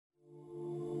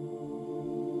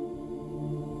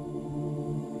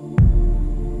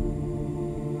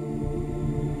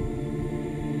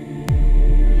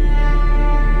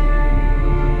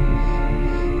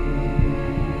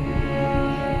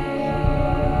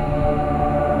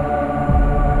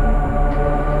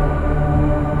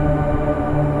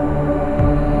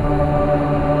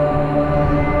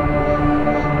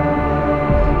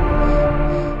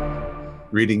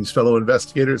Greetings, fellow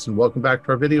investigators, and welcome back to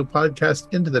our video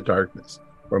podcast, Into the Darkness,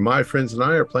 where my friends and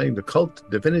I are playing the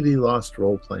KULT Divinity Lost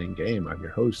role-playing game. I'm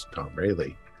your host, Tom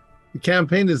Rayleigh. The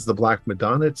campaign is The Black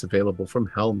Madonna. It's available from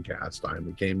Helmcast. I'm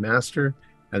the Game Master,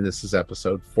 and this is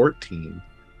episode 14.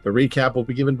 The recap will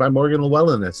be given by Morgan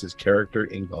Llewellyn as his character,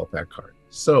 Ingolf Eckhart.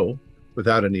 So,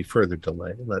 without any further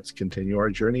delay, let's continue our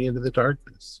journey into the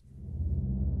darkness.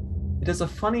 It is a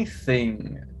funny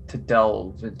thing to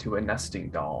delve into a nesting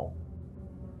doll.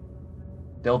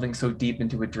 Delving so deep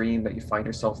into a dream that you find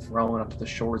yourself thrown onto the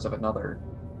shores of another.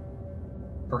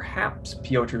 Perhaps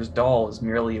Piotr's doll is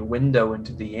merely a window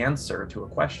into the answer to a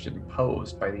question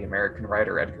posed by the American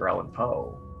writer Edgar Allan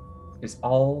Poe. Is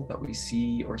all that we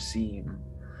see or seem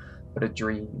but a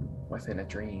dream within a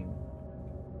dream?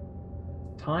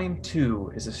 Time,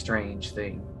 too, is a strange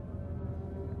thing.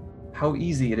 How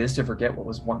easy it is to forget what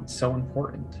was once so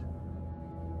important.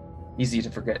 Easy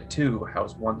to forget, too, how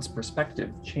one's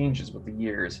perspective changes with the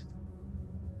years.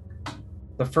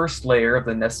 The first layer of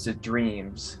the nested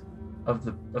dreams of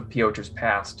Piotr's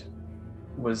past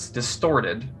was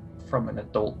distorted from an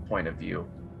adult point of view.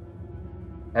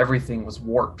 Everything was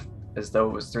warped as though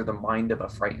it was through the mind of a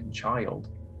frightened child.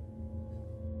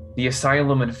 The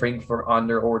asylum in Frankfurt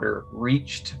under order,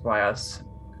 reached by us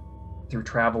through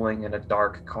traveling in a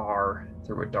dark car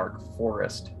through a dark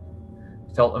forest,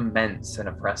 felt immense and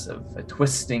oppressive, a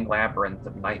twisting labyrinth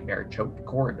of nightmare-choked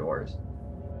corridors.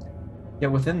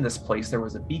 Yet within this place there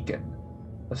was a beacon,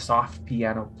 a soft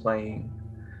piano playing,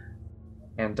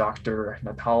 and Dr.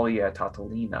 Natalia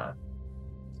Tatalina.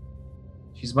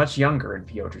 She's much younger in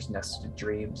Piotr's nested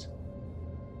dreams.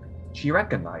 She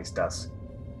recognized us,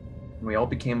 and we all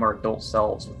became our adult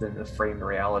selves within the framed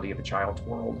reality of a child's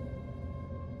world.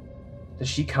 Does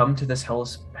she come to this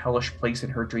hellish place in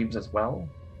her dreams as well?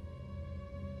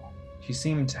 She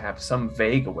seemed to have some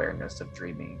vague awareness of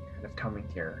dreaming and of coming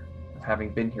here, of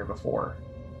having been here before.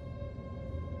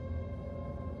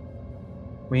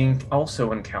 We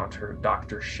also encountered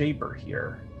Dr. Shaper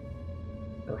here,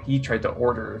 though he tried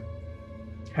to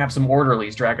have some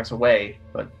orderlies drag us away,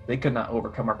 but they could not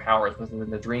overcome our powers within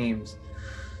the dreams.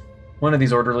 One of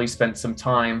these orderlies spent some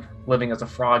time living as a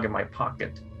frog in my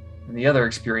pocket, and the other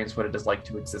experienced what it is like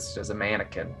to exist as a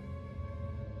mannequin.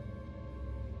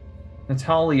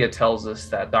 Natalia tells us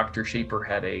that Dr. Shaper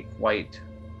had a quite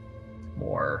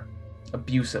more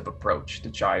abusive approach to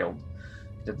child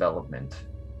development.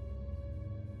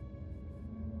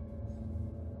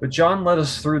 But John led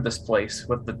us through this place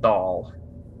with the doll.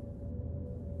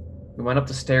 We went up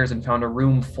the stairs and found a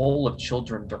room full of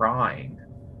children drawing.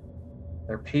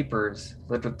 Their papers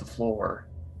littered the floor,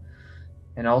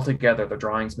 and altogether the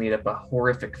drawings made up a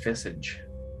horrific visage,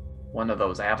 one of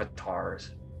those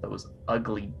avatars. Those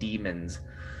ugly demons,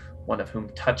 one of whom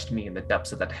touched me in the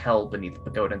depths of that hell beneath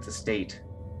Pagodin's estate.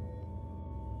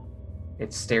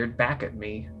 It stared back at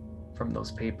me from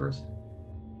those papers.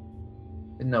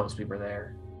 It knows we were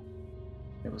there.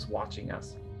 It was watching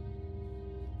us.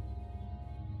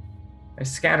 I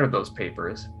scattered those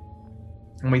papers,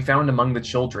 and we found among the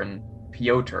children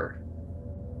Piotr.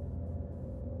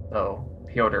 Though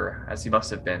Piotr, as he must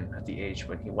have been at the age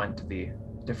when he went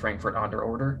to Frankfurt under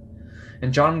order,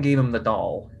 and John gave him the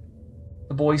doll.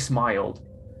 The boy smiled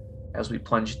as we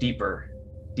plunged deeper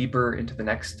into the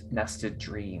next nested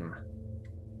dream.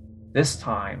 This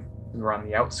time, we were on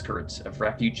the outskirts of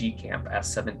refugee camp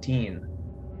S-17.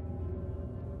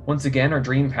 Once again, our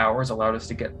dream powers allowed us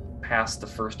to get past the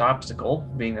first obstacle,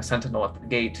 being a sentinel at the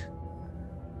gate,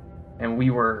 and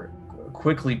we were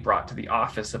quickly brought to the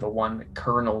office of one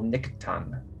Colonel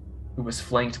Nikitin, who was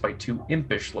flanked by two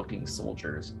impish-looking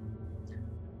soldiers.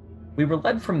 We were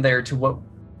led from there to what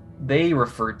they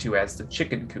referred to as the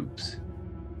chicken coops,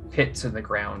 pits in the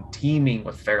ground teeming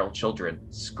with feral children,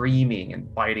 screaming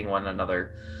and biting one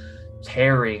another,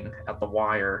 tearing at the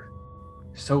wire.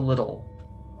 So little,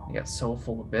 yet so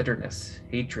full of bitterness,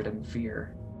 hatred, and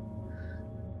fear.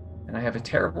 And I have a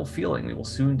terrible feeling we will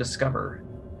soon discover,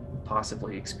 and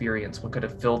possibly experience what could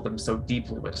have filled them so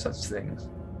deeply with such things.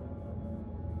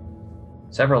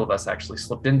 Several of us actually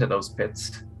slipped into those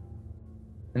pits.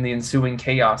 In the ensuing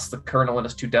chaos, the colonel and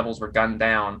his two devils were gunned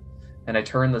down, and I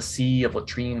turned the sea of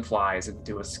latrine flies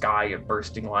into a sky of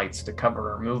bursting lights to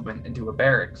cover our movement into a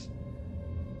barracks.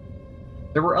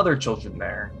 There were other children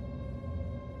there,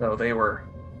 though they were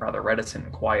rather reticent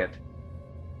and quiet,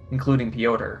 including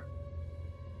Piotr.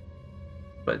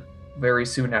 But very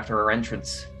soon after our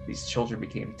entrance, these children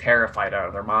became terrified out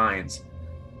of their minds.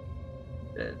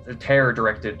 Their terror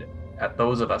directed at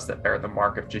those of us that bear the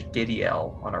mark of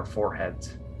Gidiel on our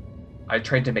foreheads. I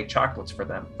tried to make chocolates for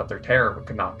them, but their terror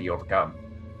could not be overcome.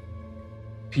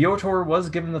 Piotr was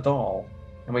given the doll,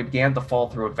 and we began to fall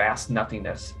through a vast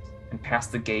nothingness and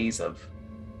past the gaze of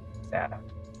that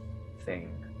thing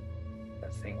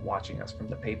watching us from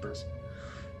the papers.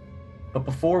 But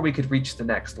before we could reach the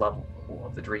next level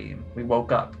of the dream, we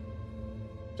woke up.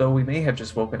 Though we may have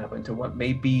just woken up into what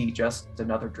may be just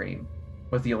another dream,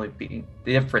 with the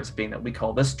difference being that we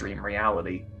call this dream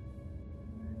reality.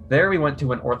 There we went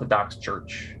to an Orthodox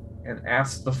church and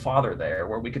asked the father there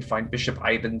where we could find Bishop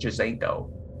Ivan Jazenko,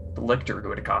 the lictor who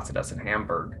had accosted us in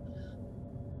Hamburg.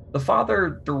 The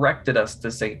father directed us to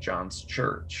St. John's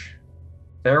Church.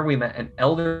 There we met an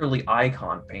elderly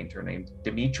icon painter named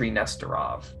Dmitry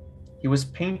Nestorov. He was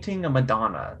painting a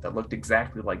Madonna that looked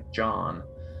exactly like John.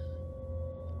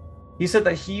 He said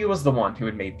that he was the one who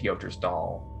had made Pyotr's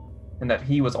doll, and that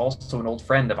he was also an old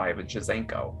friend of Ivan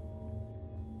Jazenko.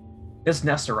 This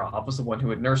Nestorov was the one who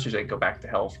had nursed Jazenko back to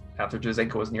health after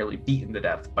Jazenko was nearly beaten to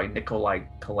death by Nikolai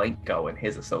Kalenko and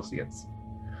his associates.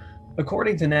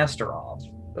 According to Nestorov,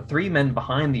 the three men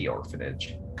behind the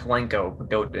orphanage, Kalenko,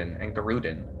 Pagodin, and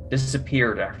Garudin,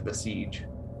 disappeared after the siege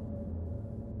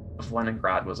of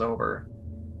Leningrad was over,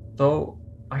 though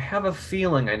I have a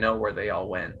feeling I know where they all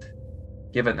went,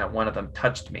 given that one of them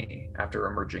touched me after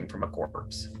emerging from a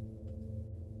corpse.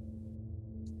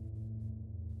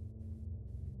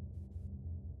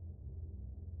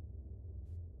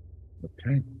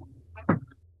 Okay.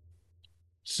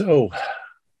 So,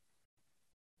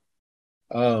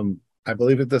 I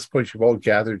believe at this point you've all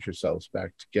gathered yourselves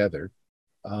back together.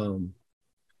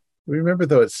 Remember,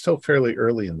 though, it's still fairly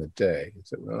early in the day,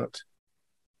 is it not?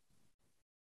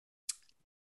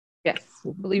 Yes, I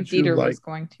believe Dieter was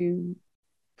going to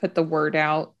put the word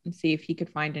out and see if he could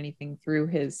find anything through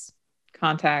his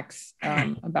contacts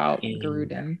about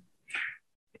Garudin.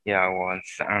 Yeah, I was.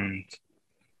 And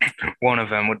one of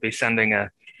them would be sending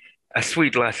a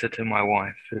sweet letter to my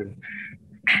wife, who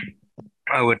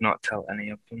I would not tell any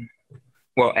of them.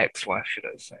 Well, ex-wife, should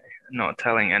I say. Not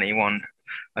telling anyone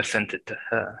I sent it to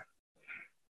her.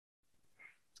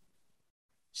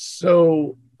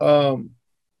 So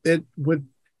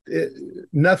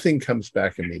nothing comes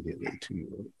back immediately to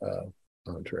you,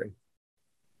 Andre.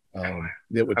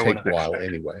 It would take a while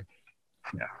anyway.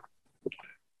 Yeah.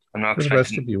 I'm not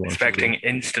expecting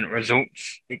instant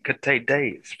results. It could take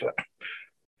days, but...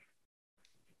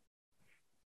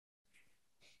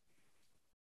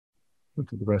 What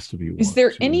do the rest of you want? Is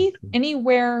there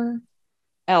anywhere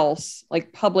else,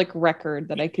 like public record,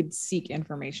 that I could seek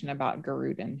information about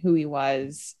Garudin, who he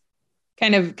was,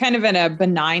 kind of in a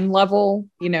benign level,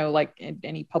 like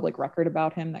any public record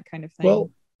about him, that kind of thing?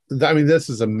 Well, I mean, this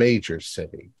is a major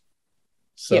city.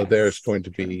 So yes, there's going to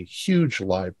be huge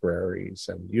libraries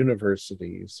and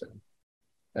universities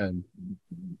and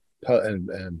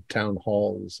town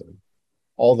halls, and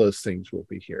all those things will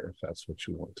be here if that's what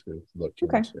you want to look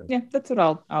into. Yeah, that's what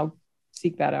I'll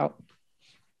seek that out.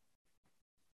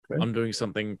 Okay. I'm doing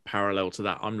something parallel to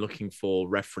that. I'm looking for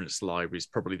reference libraries,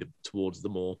 probably towards the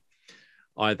more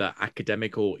either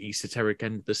academic or esoteric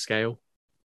end of the scale.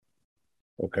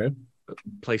 Okay.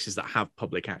 Places that have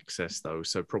public access, though,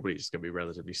 so probably it's going to be a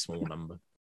relatively small number.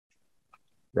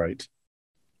 Right.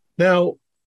 Now,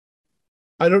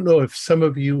 I don't know if some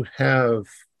of you have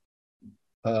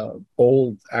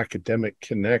old academic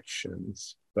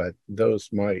connections, but those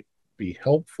might be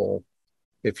helpful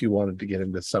if you wanted to get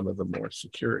into some of the more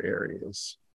secure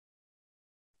areas.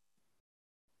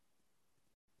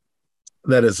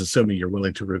 That is assuming you're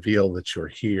willing to reveal that you're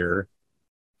here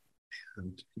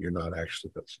and you're not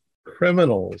actually those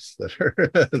criminals that are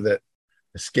that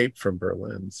escaped from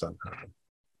Berlin somehow.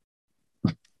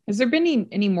 Has there been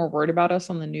any more word about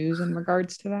us on the news in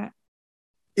regards to that?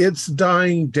 It's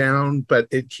dying down, but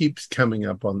it keeps coming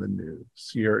up on the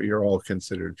news. You're all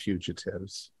considered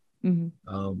fugitives.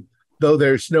 Mm-hmm. Though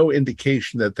there's no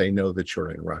indication that they know that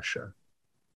you're in Russia.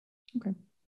 Okay.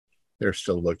 They're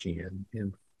still looking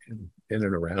in and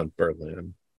around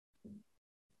Berlin.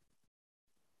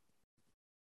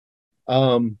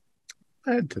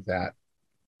 Add to that.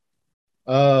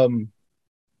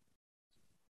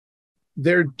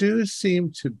 There do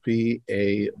seem to be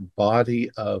a body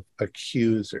of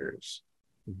accusers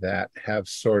that have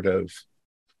sort of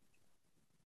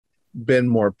been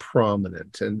more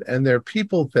prominent, and they're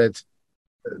people that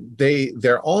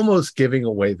they're almost giving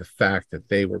away the fact that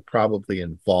they were probably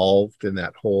involved in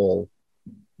that whole,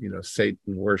 Satan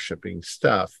worshiping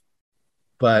stuff,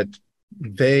 but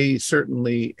they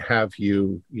certainly have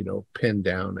you, pinned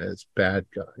down as bad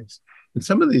guys. And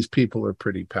some of these people are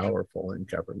pretty powerful in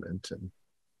government,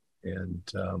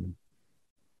 and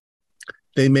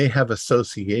they may have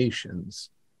associations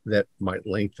that might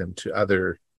link them to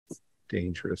other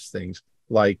dangerous things.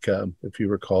 Like, if you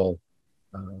recall,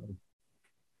 I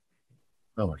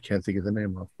can't think of the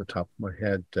name off the top of my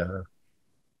head.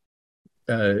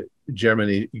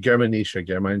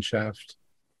 Gemeinschaft.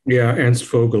 Yeah, Ernst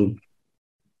Vogel.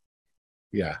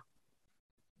 Yeah.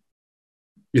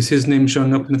 Is his name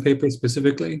showing up in the paper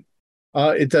specifically?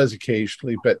 It does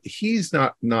occasionally, but he's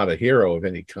not a hero of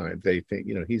any kind. They think,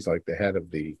 he's like the head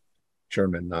of the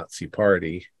German Nazi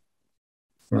Party.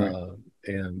 Right.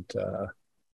 And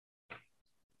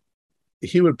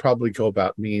he would probably go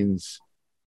about means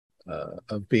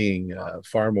of being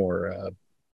far more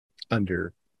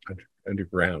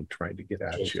underground, trying to get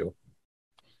at you.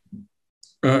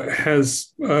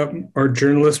 Has our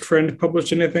journalist friend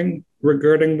published anything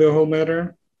regarding the whole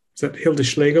matter? Is that Hilde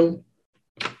Schlegel?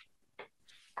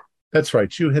 That's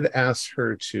right. You had asked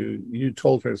her you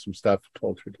told her some stuff,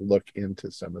 told her to look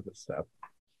into some of the stuff.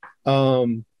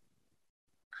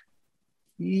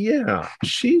 Yeah,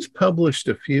 she's published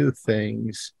a few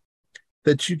things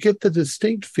that you get the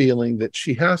distinct feeling that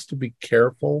she has to be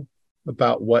careful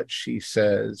about what she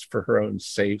says for her own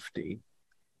safety.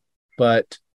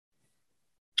 But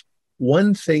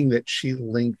one thing that she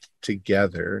linked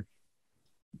together,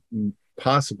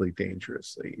 possibly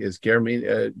dangerously, is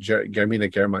Germina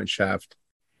Gemeinschaft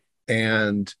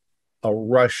and a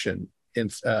Russian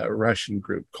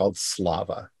group called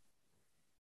Slava.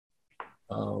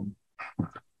 Of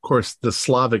course, the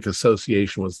Slavic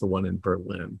Association was the one in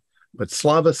Berlin, but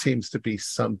Slava seems to be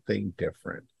something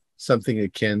different, something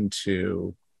akin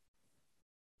to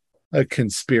a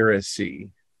conspiracy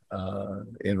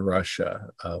in Russia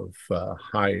of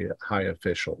high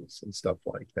officials and stuff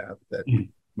like that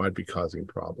might be causing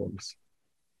problems.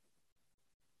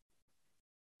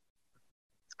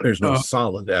 There's no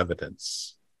solid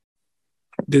evidence.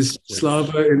 Does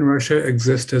Slava in Russia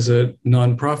exist as a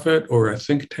nonprofit or a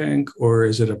think tank, or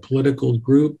is it a political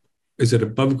group? Is it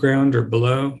above ground or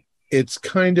below? It's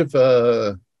kind of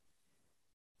a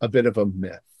bit of a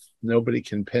myth. Nobody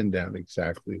can pin down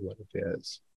exactly what it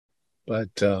is,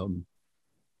 but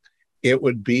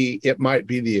it might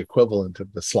be the equivalent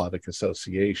of the Slavic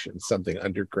Association, something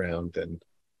underground and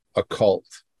occult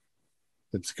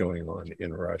that's going on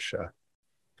in Russia.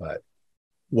 But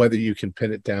whether you can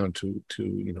pin it down to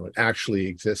it actually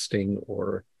existing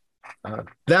or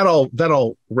that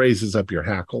all raises up your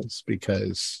hackles,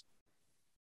 because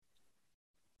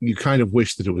you kind of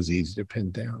wish that it was easy to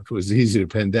pin down. If it was easy to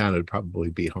pin down, it'd probably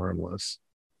be harmless.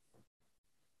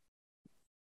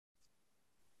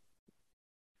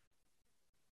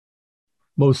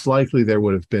 Most likely there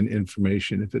would have been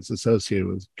information, if it's associated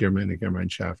with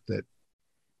Gemeinschaft, that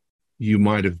you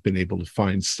might have been able to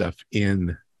find stuff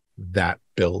in that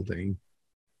building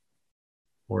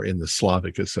or in the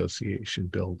Slavic Association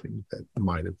building that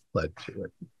might have led to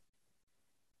it.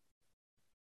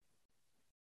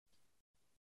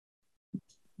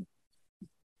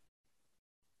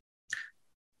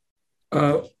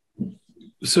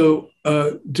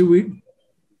 Do we,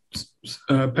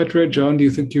 Petra, John, do you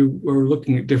think you were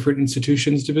looking at different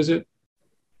institutions to visit?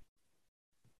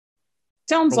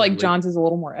 Sounds like John's is a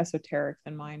little more esoteric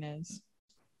than mine is.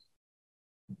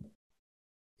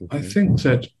 I think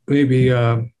that maybe,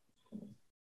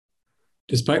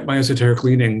 despite my esoteric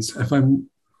leanings, since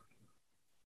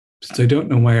I don't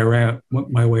know my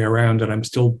way around, and I'm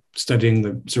still studying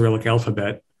the Cyrillic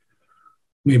alphabet,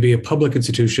 maybe a public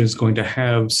institution is going to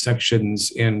have sections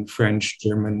in French,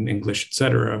 German, English,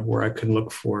 etc., where I can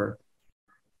look for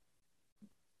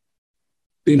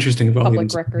interesting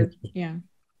volumes. Public record, yeah.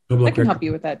 I can help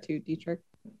you with that too, Dietrich.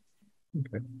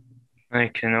 Okay. I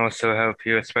can also help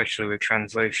you, especially with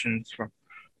translations.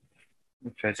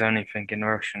 If there's anything in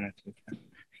Russian that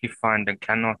you find and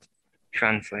cannot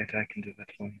translate, I can do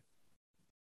that for you.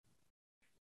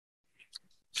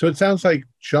 So it sounds like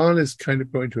John is kind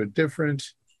of going to a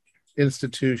different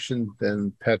institution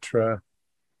than Petra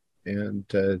and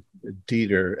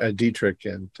Dietrich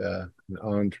and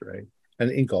Andre.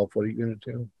 And Ingolf, what are you going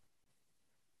to do?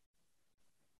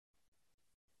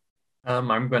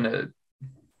 I'm going to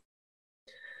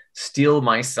steel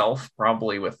myself,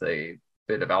 probably with a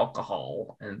bit of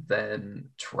alcohol, and then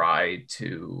try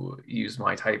to use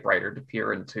my typewriter to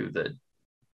peer into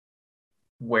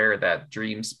where that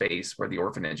dream space, where the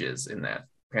orphanage is, in that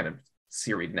kind of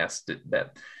series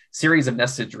of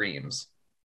nested dreams.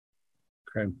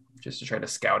 Okay. Just to try to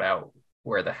scout out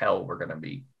what the hell we're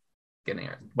getting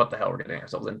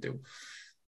ourselves into.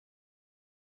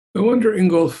 I wonder,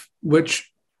 Ingolf,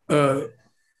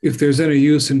 if there's any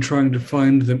use in trying to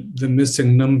find the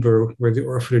missing number where the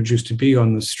orphanage used to be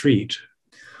on the street.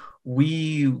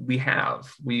 We've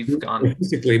gone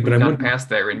past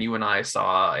there, and you and I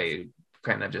saw a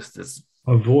kind of just this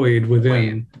a void within.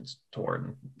 way it's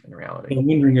toward in reality. I'm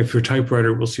wondering if your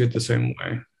typewriter will see it the same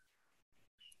way.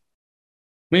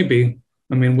 Maybe.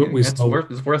 I mean, what we It's saw,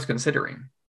 worth considering.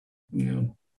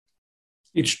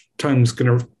 Each time's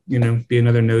going to, be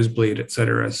another nosebleed,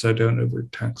 etc. So don't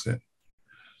overtax it.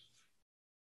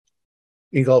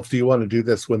 Ingolf, do you want to do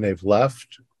this when they've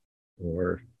left?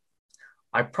 Or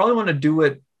I probably want to do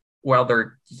it while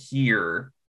they're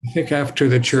here. I think after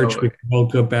the church, we can all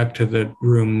go back to the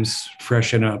rooms,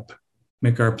 freshen up,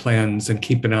 make our plans, and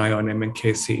keep an eye on him in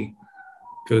case he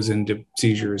goes into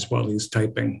seizures while he's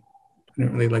typing. I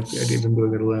don't really like the idea of him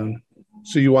doing it alone.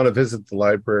 So you want to visit the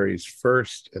libraries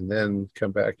first and then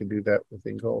come back and do that with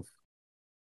Ingolf?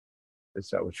 Is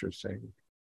that what you're saying?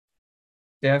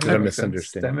 Yeah, Did I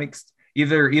misunderstand? That makes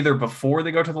either before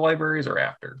they go to the libraries or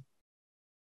after.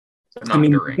 So not We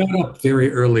during. got up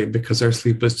very early because our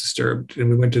sleep was disturbed, and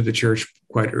we went to the church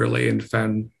quite early and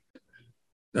found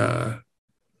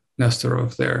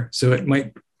Nestorov there. So it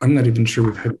might. I'm not even sure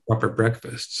we've had proper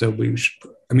breakfast. So we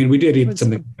should. I mean, we did eat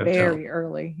something very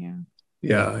early. Yeah.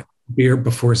 Yeah, beer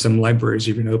before some libraries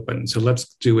even open. So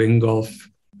let's do Ingolf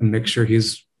and make sure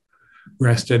he's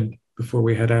rested before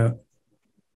we head out.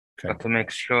 Got to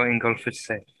make sure Ingolf is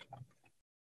safe.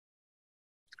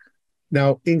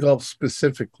 Now, Ingolf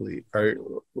specifically,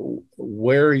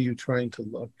 where are you trying to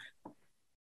look?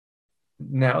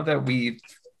 Now that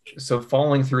so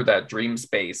falling through that dream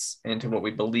space into what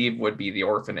we believe would be the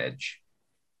orphanage,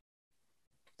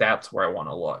 that's where I want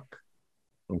to look.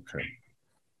 Okay.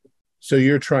 So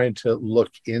you're trying to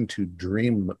look into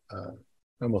Dream, I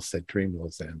almost said Dream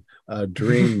Lausanne,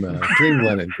 Dream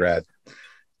Leningrad.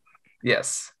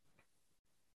 Yes.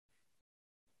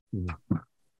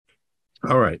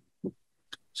 All right.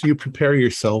 So you prepare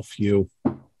yourself, you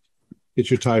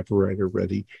get your typewriter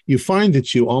ready. You find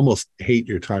that you almost hate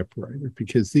your typewriter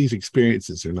because these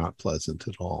experiences are not pleasant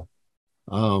at all.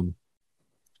 Go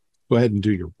ahead and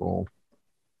do your roll.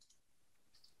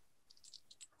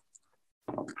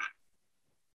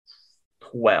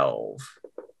 $12.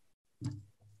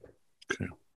 Okay.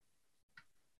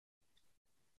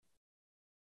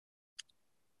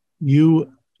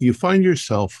 You find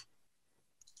yourself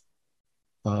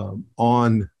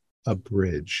on a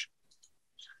bridge.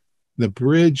 The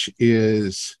bridge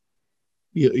is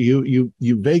you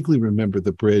vaguely remember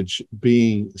the bridge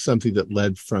being something that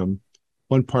led from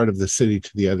one part of the city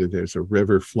to the other. There's a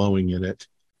river flowing in it,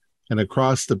 and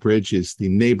across the bridge is the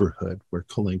neighborhood where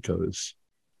Kalenko's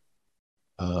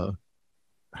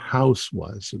house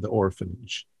was, or the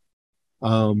orphanage.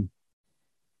 It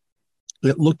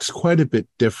looks quite a bit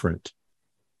different.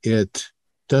 It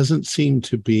doesn't seem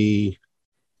to be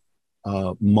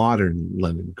modern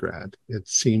Leningrad. It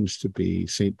seems to be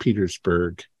St.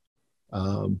 Petersburg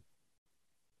 100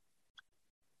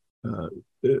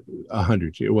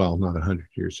 years, well, not 100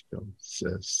 years ago,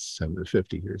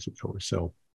 50 years ago or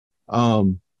so.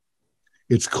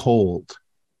 It's cold.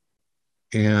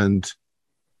 And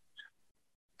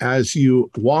as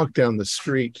you walk down the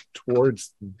street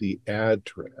towards the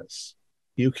address,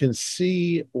 you can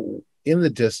see in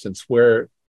the distance where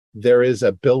there is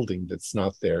a building that's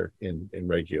not there in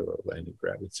regular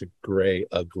Leningrad. It's a gray,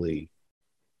 ugly,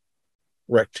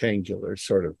 rectangular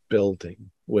sort of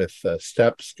building with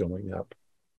steps going up.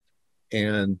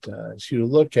 And as you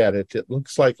look at it, it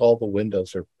looks like all the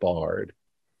windows are barred.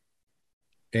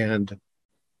 And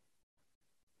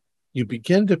you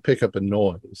begin to pick up a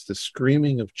noise, the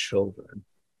screaming of children,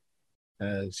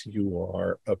 as you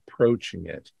are approaching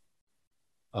it.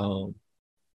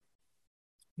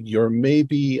 You're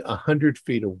maybe 100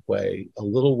 feet away, a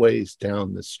little ways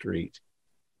down the street,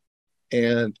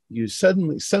 and you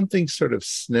suddenly, something sort of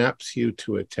snaps you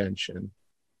to attention,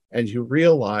 and you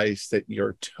realize that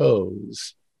your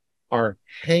toes are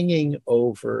hanging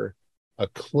over a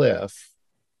cliff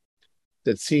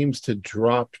that seems to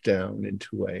drop down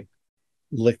into a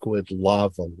liquid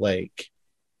lava lake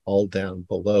all down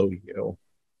below you.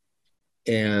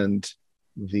 And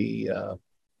the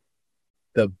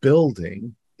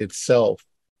building itself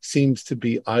seems to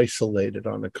be isolated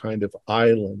on a kind of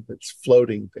island that's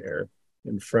floating there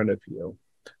in front of you.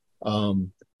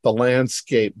 The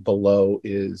landscape below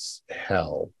is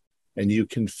hell, and you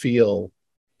can feel,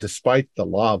 despite the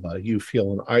lava, you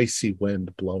feel an icy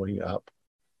wind blowing up,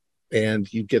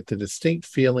 and you get the distinct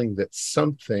feeling that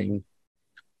something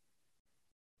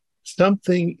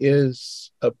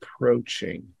is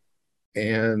approaching.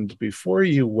 And before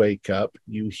you wake up,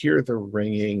 you hear the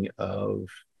ringing of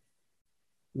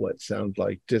what sound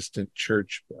like distant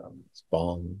church bells.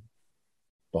 Bong,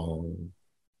 bong.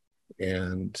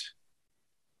 And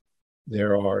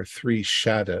there are three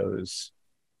shadows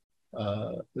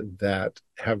that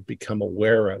have become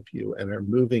aware of you and are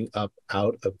moving up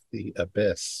out of the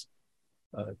abyss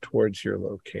towards your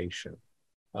location.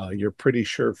 You're pretty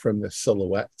sure from the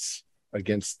silhouettes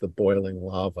against the boiling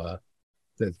lava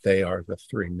that they are the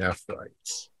three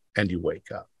Nephrites, and you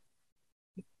wake up.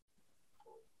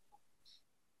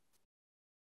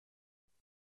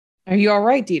 Are you all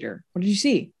right, Dieter? What did you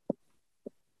see?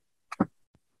 You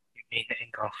mean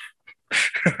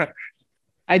Ingolf?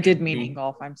 I did mean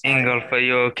Ingolf. I'm sorry. Ingolf, are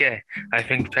you okay? I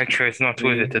think Petra is not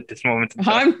with it at this moment.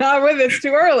 I'm not with it. It's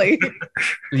too early.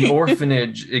 The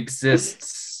orphanage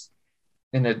exists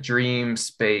in a dream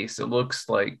space. It looks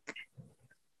like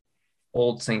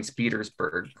old St.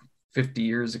 Petersburg 50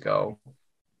 years ago.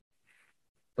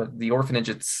 But the orphanage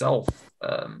itself,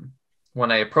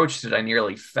 when I approached it, I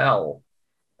nearly fell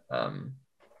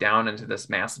down into this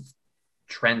massive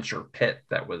trench or pit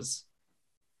that was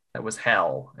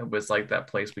hell. It was like that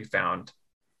place we found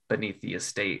beneath the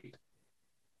estate.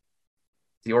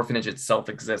 The orphanage itself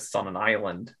exists on an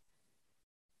island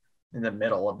in the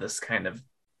middle of this kind of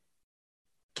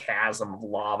chasm of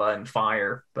lava and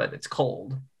fire, but it's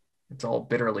cold. It's all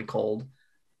bitterly cold.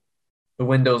 The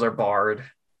windows are barred.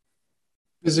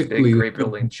 Physically, big great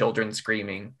building, children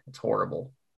screaming. It's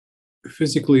horrible.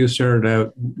 Physically, you started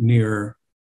out near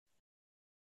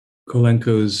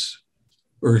Kolenko's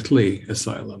earthly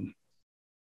asylum.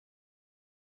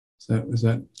 Is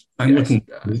that? I'm looking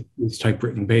at these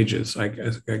typewritten pages, I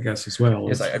guess as well.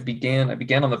 Yes, I began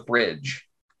on the bridge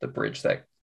that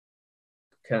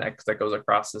connects, that goes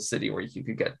across the city, where you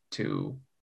could get to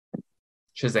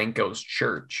Shizenko's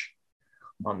church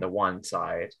on the one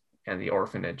side and the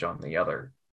orphanage on the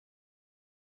other.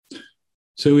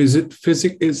 So is it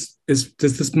does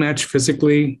this match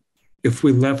physically if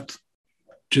we left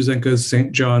Shizenko's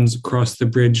St. John's across the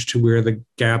bridge to where the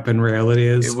gap in reality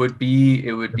is? It would be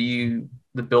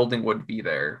the building would be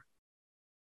there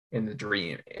in the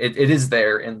dream. It is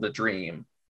there in the dream,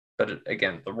 but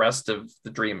again, the rest of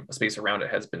the dream space around it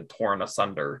has been torn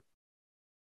asunder.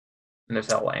 And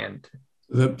there's hell, and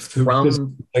the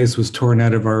place was torn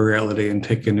out of our reality and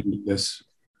taken into this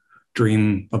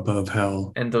dream above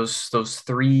hell. And those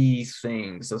three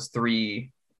things,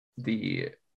 the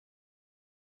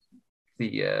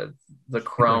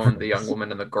crone, the young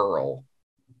woman, and the girl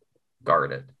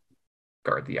guard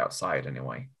the outside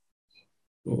anyway.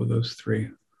 What were those three?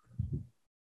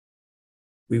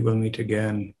 We will meet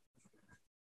again.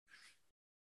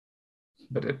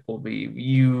 But it will be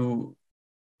you.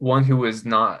 One who is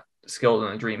not skilled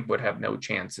in the dream would have no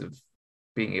chance of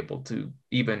being able to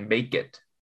even make it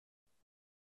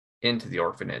into the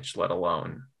orphanage, let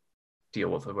alone deal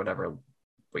with whatever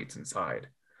waits inside.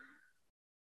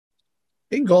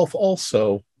 Ingolf,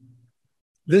 also,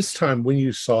 this time when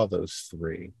you saw those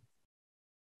three,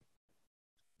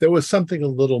 there was something a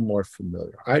little more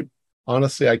familiar.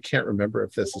 Honestly, I can't remember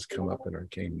if this has come up in our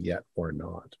game yet or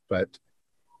not, but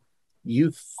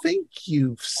you think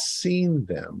you've seen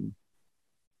them,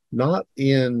 not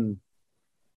in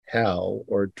hell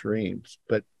or dreams,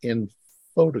 but in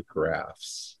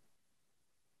photographs.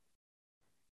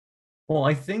 Well,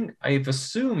 I think I've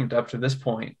assumed up to this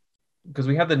point, because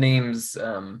we have the names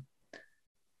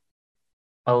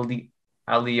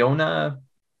Aliona,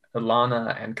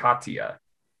 Ilana, and Katya,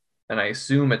 and I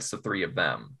assume it's the three of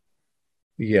them.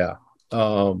 Yeah.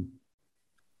 Do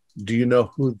you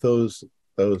know who those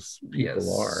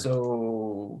people are?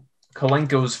 So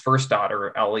Kolenko's first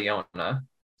daughter, Aliona.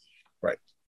 Right.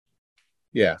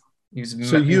 Yeah. He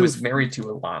was married to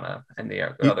Ilana, and the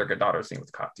other daughter's name was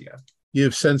Katya.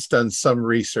 You've since done some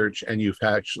research, and you've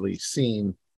actually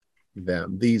seen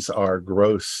them. These are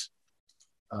gross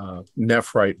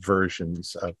Nephrite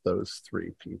versions of those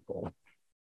three people: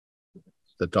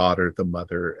 the daughter, the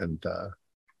mother, and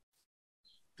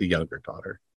the younger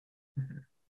daughter. Mm-hmm.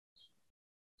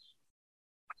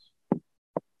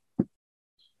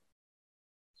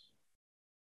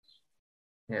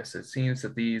 Yes, it seems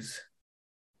that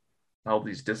all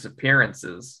these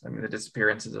disappearances, the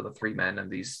disappearances of the three men and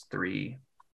these three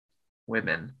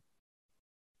women,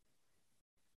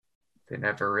 they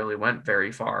never really went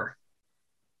very far.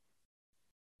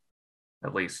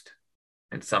 At least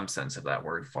in some sense of that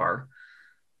word, far.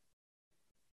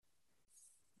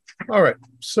 All right.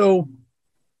 So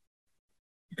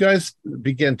you guys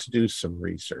begin to do some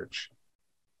research.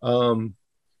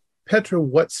 Petra,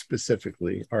 what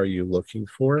specifically are you looking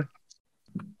for?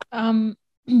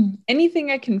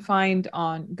 Anything I can find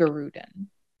on Garudin.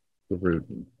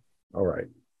 Garudin. All right.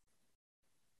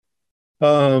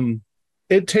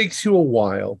 It takes you a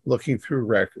while looking through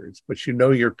records, but you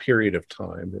know your period of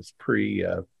time is pre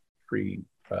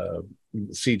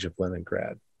Siege of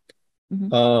Leningrad.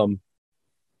 Mhm.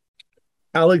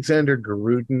 Alexander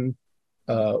Garudin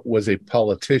was a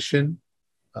politician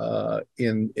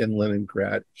in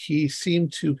Leningrad. He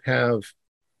seemed to have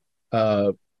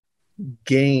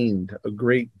gained a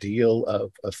great deal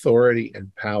of authority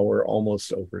and power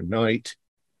almost overnight.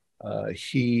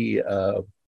 He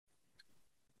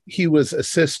was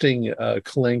assisting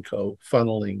Kalenko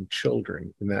funneling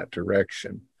children in that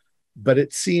direction, but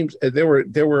it seems there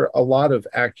were a lot of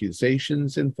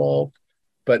accusations involved,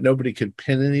 but nobody could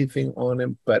pin anything on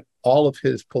him. But all of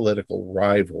his political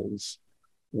rivals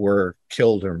were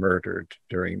killed or murdered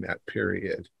during that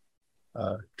period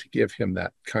to give him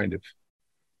that kind of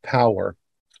power.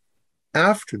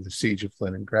 After the siege of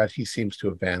Leningrad, he seems to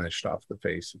have vanished off the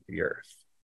face of the earth.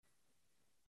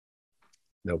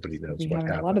 Nobody knows what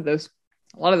happened. A lot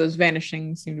of those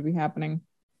vanishings seem to be happening.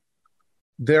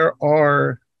 There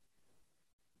are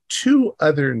two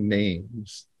other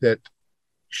names that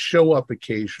show up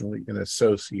occasionally in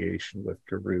association with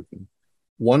Garudin.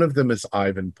 One of them is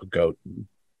Ivan Pagotin,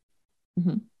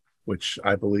 which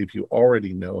I believe you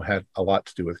already know had a lot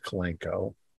to do with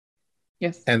Kalenko.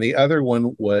 Yes. And the other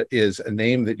one is a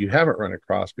name that you haven't run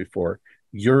across before,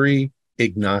 Yuri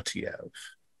Ignatiev,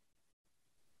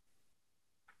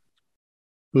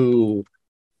 who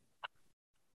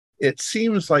it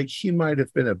seems like he might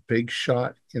have been a big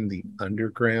shot in the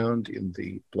underground, in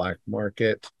the black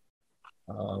market,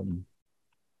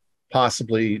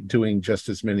 possibly doing just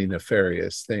as many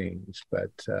nefarious things,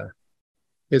 but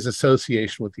his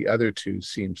association with the other two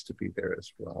seems to be there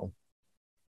as well.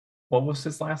 What was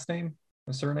his last name?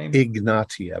 The surname?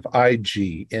 Ignatiev,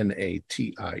 Ignatiev.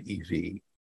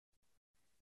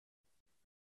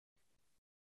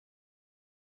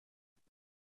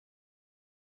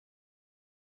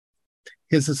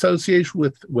 His association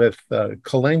with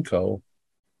Kalenko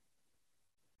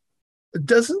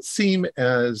doesn't seem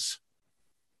as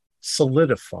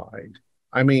solidified.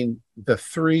 I mean,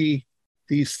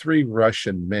 these three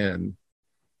Russian men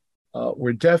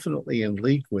were definitely in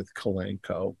league with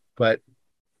Kalenko, but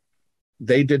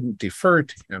they didn't defer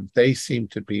to him. They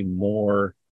seemed to be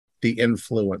more the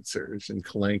influencers, and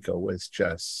Kalenko was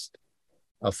just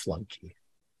a flunky,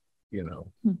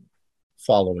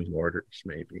 following orders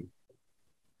maybe.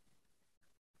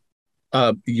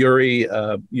 Yuri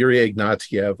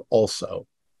Ignatiev also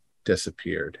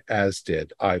disappeared, as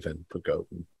did Ivan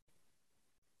Pagotin.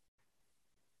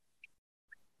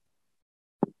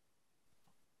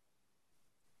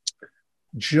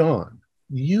 John,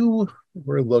 you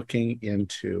were looking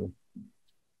into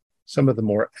some of the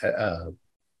more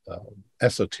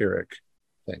esoteric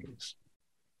things.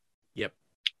 Yep.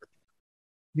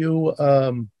 You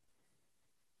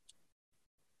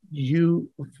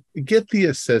get the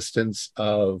assistance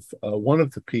of one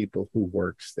of the people who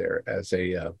works there as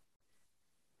they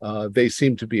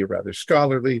seem to be rather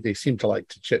scholarly. They seem to like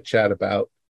to chit chat about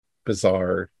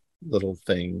bizarre little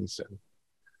things.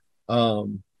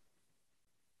 And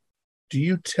do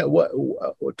you to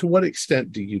what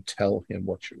extent do you tell him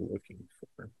what you're looking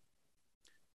for?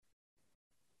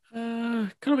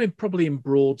 Kind of probably in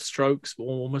broad strokes, but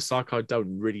almost like I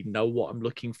don't really know what I'm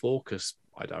looking for because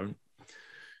I don't.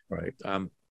 Right.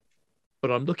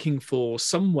 But I'm looking for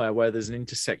somewhere where there's an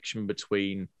intersection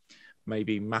between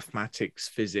maybe mathematics,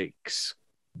 physics,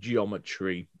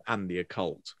 geometry, and the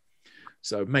occult.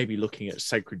 So maybe looking at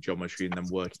sacred geometry and then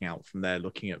working out from there,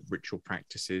 looking at ritual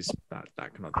practices, that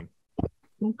kind of thing.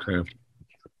 Okay.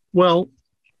 Well,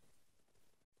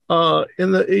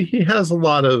 he has a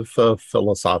lot of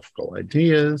philosophical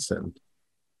ideas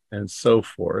and so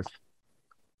forth.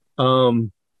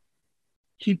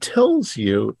 He tells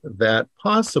you that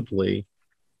possibly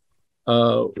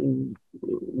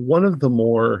one of the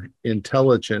more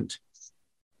intelligent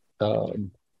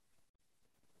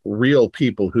real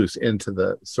people who's into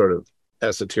the sort of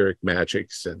esoteric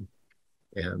magics and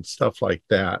stuff like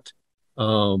that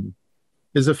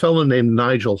is a fellow named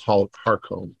Nigel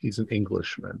Harcombe. He's an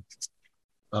Englishman.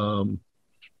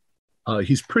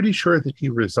 He's pretty sure that he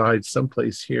resides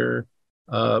someplace here,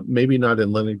 maybe not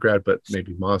in Leningrad, but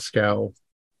maybe Moscow.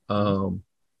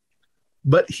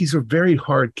 But he's a very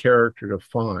hard character to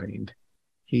find.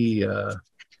 He's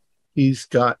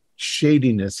got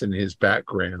shadiness in his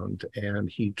background, and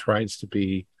he tries to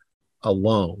be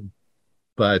alone.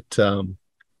 But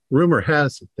rumor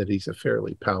has it that he's a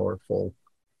fairly powerful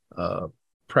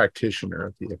practitioner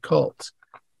of the occult.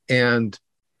 And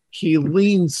he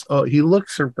looks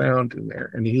around in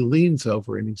there, and he leans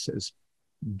over and he says,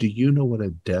 "Do you know what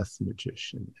a death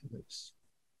magician is?"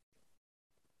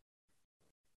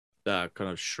 Kind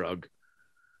of shrug.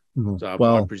 Mm-hmm. So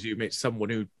well, I presume it's someone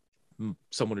who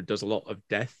does a lot of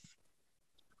death.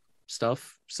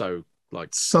 stuff. So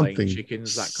like something, laying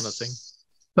chickens, that kind of thing.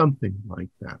 Something like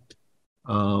that.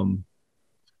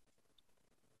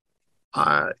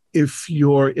 If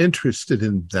you're interested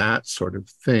in that sort of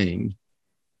thing,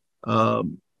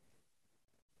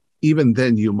 even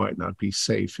then you might not be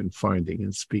safe in finding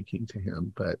and speaking to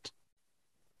him. But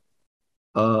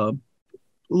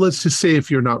let's just say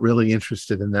if you're not really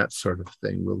interested in that sort of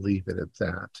thing, we'll leave it at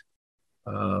that.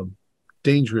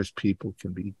 Dangerous people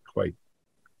can be quite...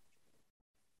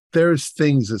 There's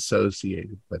things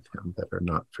associated with him that are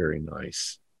not very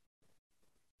nice.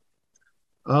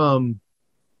 Do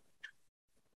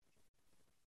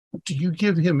you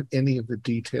give him any of the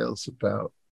details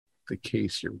about the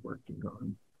case you're working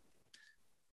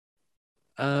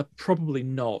on? Probably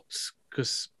not,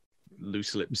 because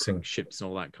loose lips sink ships and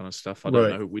all that kind of stuff. I Right.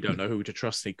 don't know. We don't know who to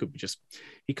trust. He could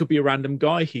be a random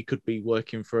guy. He could be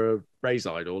working for a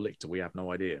Razide or Lictor. We have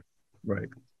no idea. Right.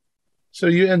 So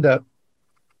you end up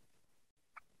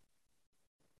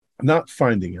not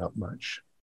finding out much.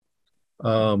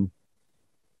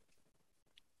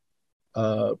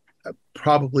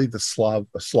 Probably the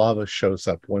Slava shows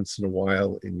up once in a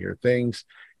while in your things.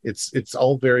 It's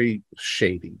all very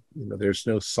shady. You know, there's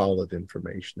no solid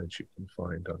information that you can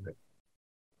find on it.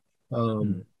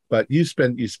 But you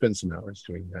spend some hours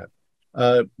doing that.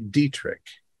 Dietrich,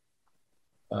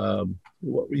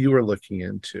 what you were looking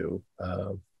into.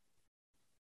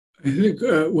 I think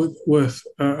with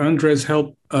Andre's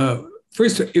help,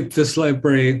 first, if this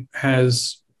library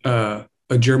has a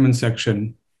German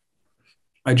section,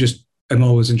 I'm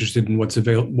always interested in what's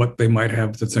available, what they might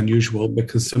have that's unusual,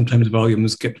 because sometimes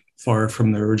volumes get far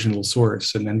from their original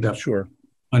source and end up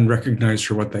unrecognized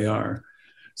for what they are.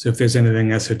 So if there's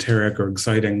anything esoteric or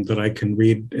exciting that I can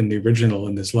read in the original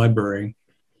in this library.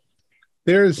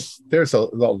 There's a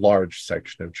large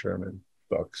section of German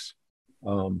books.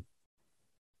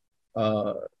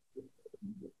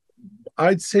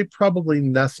 I'd say probably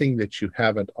nothing that you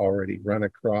haven't already run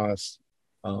across.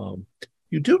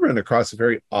 You do run across a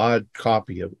very odd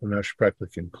copy of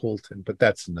Unersprechlich and KULT, but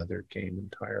that's another game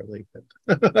entirely.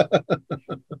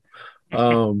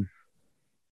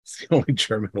 It's the only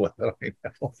German one that I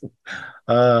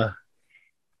know.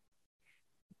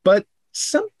 But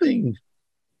something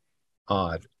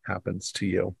odd happens to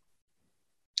you.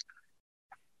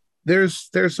 There's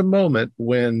a moment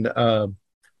when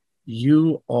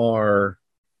you are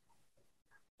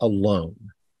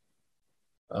alone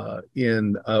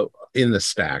in the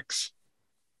stacks,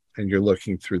 and you're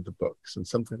looking through the books and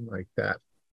something like that.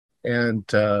 And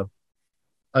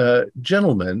a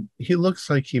gentleman, he looks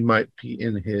like he might be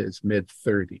in his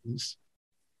mid-30s,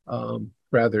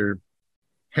 rather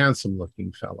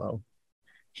handsome-looking fellow.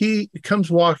 He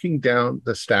comes walking down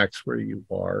the stacks where you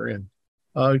are and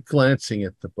glancing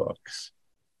at the books.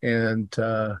 And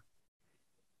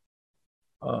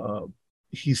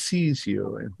he sees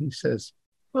you and he says,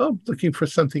 "Oh, looking for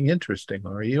something interesting,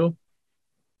 are you?"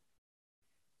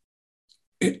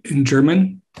 In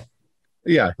German?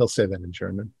 Yeah, he'll say that in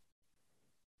German.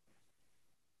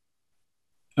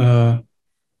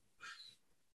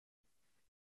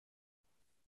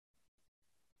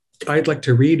 I'd like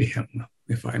to read him,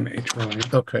 if I may try.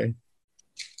 Okay.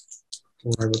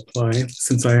 Or I reply,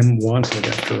 since I am wanted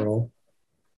after all.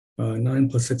 9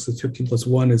 plus 6 is 15 plus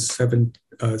 1 is 16.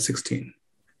 16.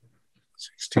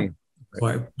 So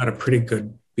I've got a pretty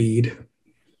good bead.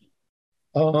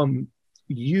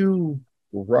 You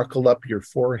ruckle up your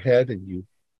forehead and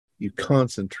you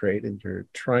concentrate and you're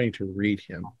trying to read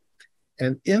him.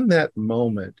 And in that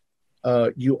moment,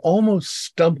 you almost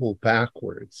stumble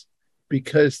backwards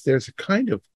because there's a kind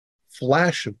of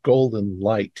flash of golden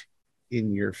light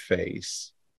in your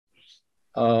face.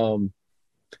 And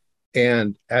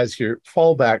as you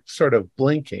fall back, sort of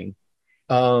blinking,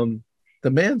 the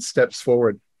man steps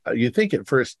forward. You think at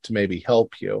first to maybe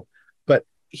help you, but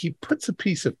he puts a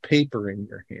piece of paper in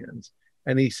your hands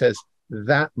and he says,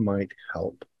 "That might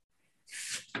help."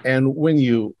 And when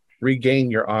you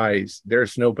regain your eyes,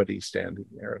 there's nobody standing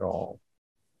there at all.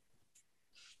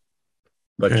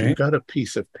 But you've got a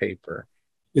piece of paper.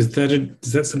 Is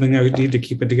that something I would need to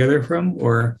keep it together from,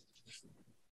 or?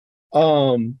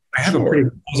 I have a pretty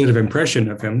positive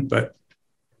impression of him, but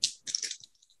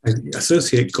I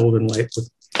associate golden light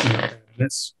with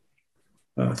this.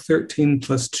 13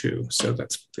 plus 2, so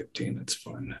that's 15. That's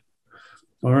fine.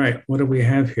 All right, what do we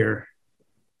have here?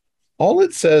 All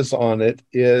it says on it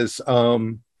is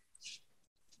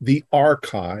the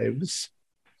archives,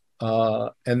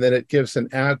 and then it gives an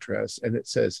address, and it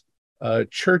says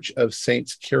Church of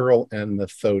Saints Kirill and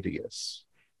Methodius.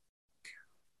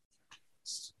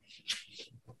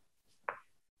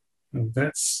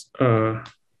 That's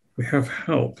We have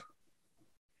help.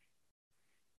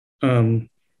 Good.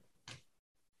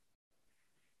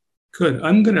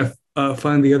 I'm going to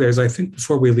find the others. I think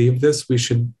before we leave this, we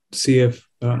should see if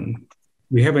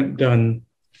we haven't done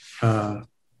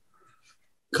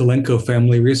Kalenko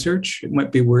family research. It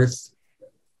might be worth,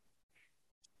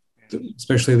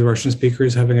 especially the Russian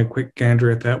speakers, having a quick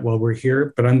gander at that while we're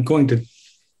here. But I'm going to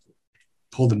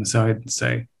pull them aside and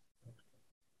say,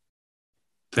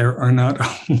 there are not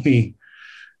only,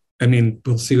 I mean,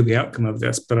 we'll see the outcome of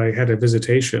this, but I had a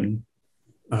visitation.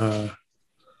 I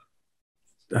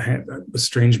had a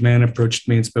strange man approached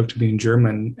me and spoke to me in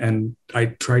German, and I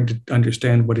tried to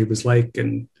understand what he was like,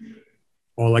 and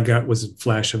all I got was a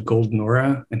flash of golden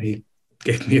aura, and he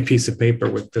gave me a piece of paper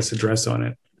with this address on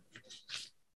it.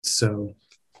 So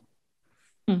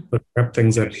let's wrap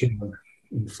things up here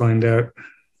and find out.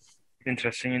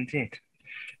 Interesting indeed.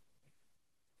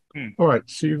 All right,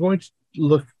 so you're going to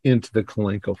look into the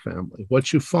Kalenko family.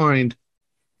 What you find,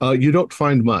 you don't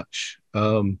find much.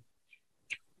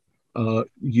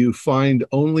 You find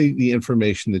only the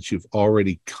information that you've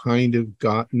already kind of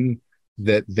gotten,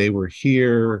 that they were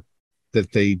here,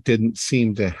 that they didn't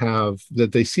seem to have,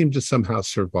 that they seem to somehow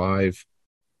survive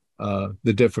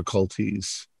the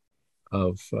difficulties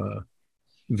of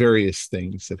various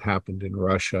things that happened in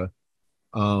Russia,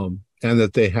 and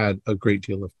that they had a great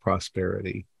deal of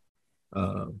prosperity.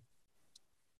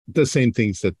 The same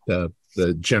things that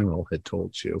the general had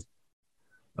told you.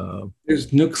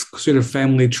 There's no sort of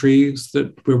family trees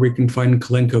where we can find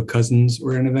Kalenko cousins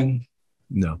or anything?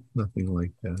 No, nothing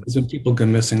like that. Because when people go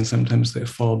missing, sometimes they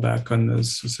fall back on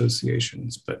those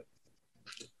associations. But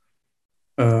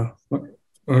all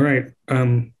right.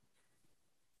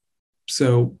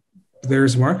 So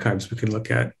there's some archives we can look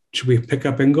at. Should we pick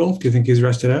up Ingolf? Do you think he's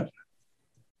rested up?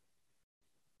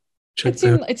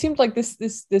 It seemed like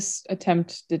this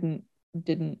attempt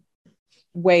didn't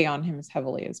weigh on him as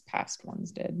heavily as past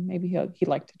ones did. Maybe he'd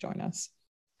like to join us.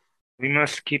 We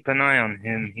must keep an eye on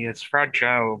him. He is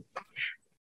fragile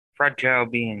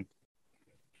being.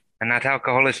 And that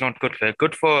alcohol is not good for him.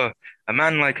 Good for a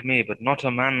man like me, but not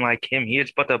a man like him. He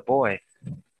is but a boy.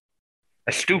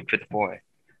 A stupid boy.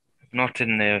 Not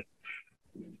in the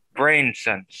brain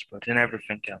sense, but in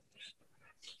everything else.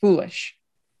 Foolish.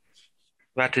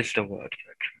 That is the word.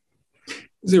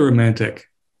 He's a romantic.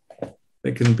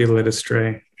 They can be led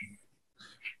astray.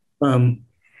 Can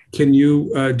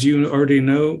you, do you already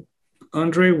know,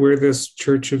 Andre, where this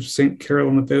Church of St. Carol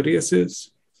and Methodius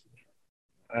is?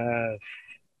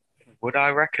 Would I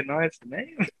recognize the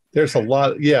name? There's a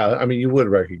lot. Yeah, I mean, you would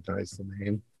recognize the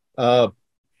name,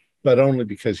 but only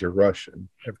because you're Russian.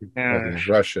 Everybody in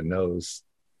Russia knows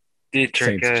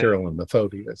Dietrich, Saints Cyril and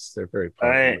Methodius. They're very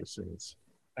popular saints.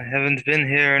 I haven't been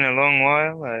here in a long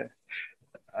while.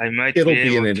 I might. It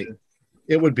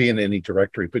would be in any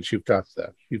directory, but you've got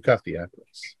the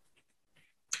address.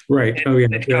 Right. Oh yeah.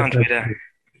 It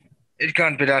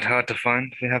can't be that hard to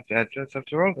find. We have the address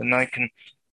after all, and I can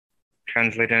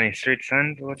translate any street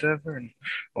signs or whatever,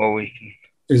 or we can.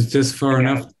 Is this far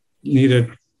enough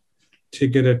needed to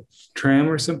get a tram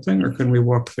or something, or can we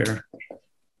walk there?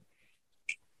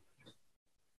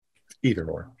 Either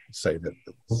or. Say that.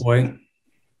 Boy.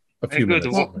 A few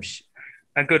minutes.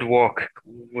 A good walk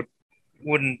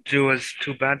wouldn't do us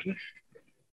too badly.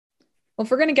 Well, if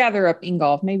we're going to gather up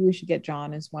Ingolf, maybe we should get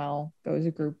John as well. Go as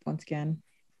a group once again.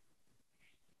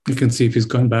 You can see if he's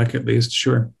gone back at least.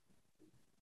 Sure.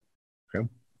 Okay.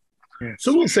 Yeah.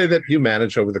 So we'll say that you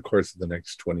manage over the course of the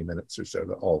next 20 minutes or so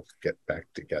to all get back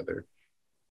together.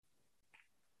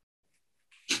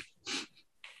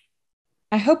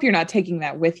 I hope you're not taking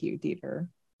that with you, Dieter.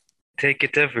 Take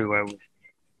it everywhere with.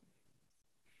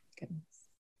 Goodness.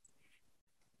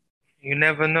 You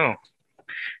never know.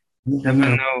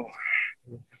 Never know.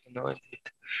 I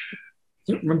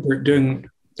don't remember doing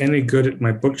any good at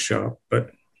my bookshop,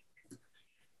 but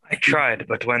I tried.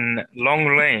 But when long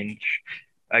range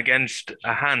against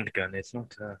a handgun, it's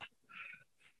not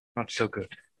so good.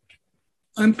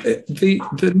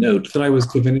 The note that I was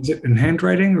given, is it in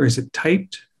handwriting or is it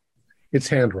typed? It's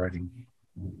handwriting.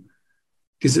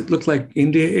 Does it look like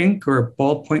India ink or a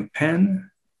ballpoint pen?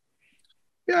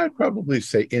 Yeah, I'd probably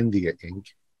say India ink.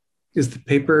 Is the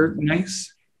paper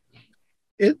nice?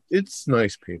 It's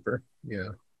nice paper, yeah.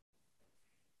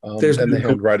 And the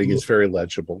handwriting is very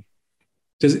legible.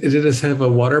 Does it have a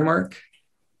watermark?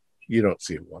 You don't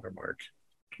see a watermark.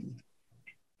 I'm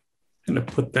going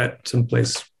to put that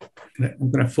someplace.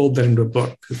 I'm going to fold that into a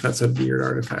book because that's a weird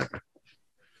artifact.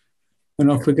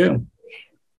 And off we go.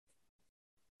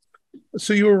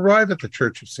 So you arrive at the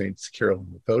Church of Saints Cyril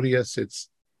and Methodius.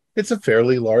 It's a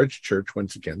fairly large church.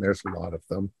 Once again, there's a lot of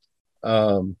them.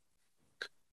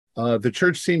 The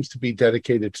church seems to be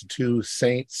dedicated to two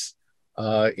saints.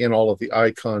 In all of the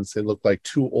icons, they look like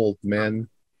two old men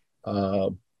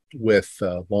with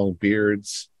long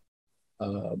beards.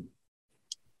 Are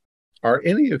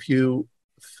any of you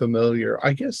familiar?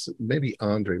 I guess maybe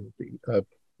Andre would be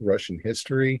Russian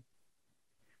history.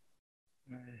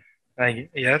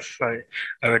 Yes, I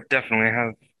would definitely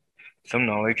have some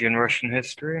knowledge in Russian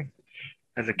history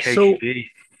as a KGB,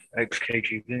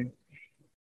 ex-KGB.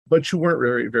 But you weren't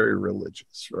very, very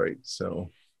religious, right? So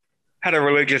had a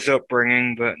religious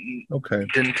upbringing, but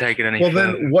didn't take it any further.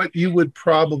 Well, then what you would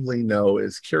probably know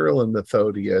is Kirill and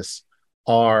Methodius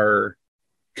are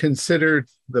considered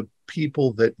the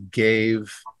people that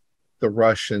gave the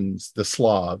Russians, the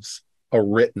Slavs, a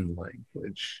written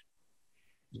language.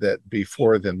 That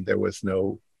before them, there was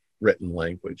no written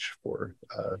language for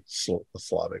the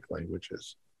Slavic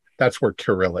languages. That's where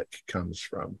Cyrillic comes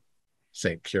from,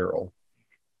 St. Kirill.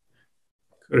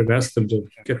 Could have asked them to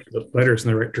get the letters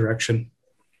in the right direction.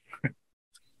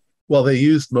 Well, they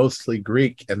used mostly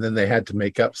Greek, and then they had to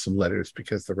make up some letters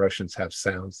because the Russians have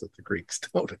sounds that the Greeks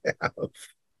don't have.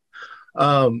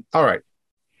 All right.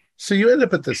 So you end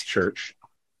up at this church,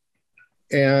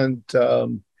 and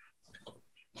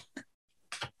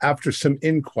after some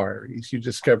inquiries, you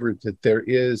discovered that there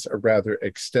is a rather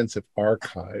extensive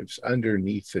archives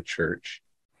underneath the church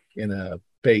in a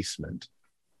basement.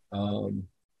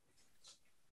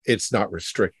 It's not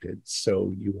restricted,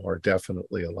 so you are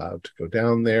definitely allowed to go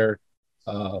down there.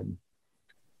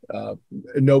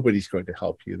 Nobody's going to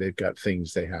help you. They've got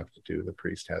things they have to do. The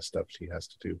priest has stuff he has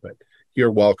to do, but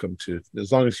you're welcome to,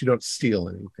 as long as you don't steal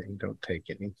anything, don't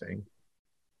take anything.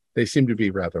 They seem to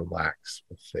be rather lax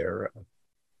with their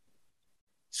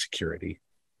security.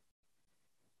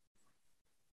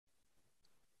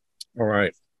 All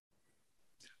right.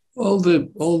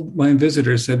 All my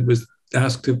visitor said was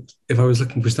asked if I was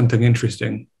looking for something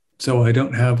interesting. So I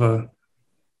don't have a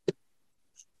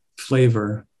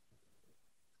flavor.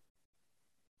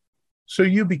 So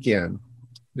you begin.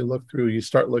 You look through, you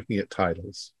start looking at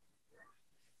titles.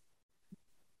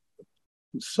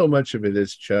 So much of it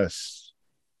is just,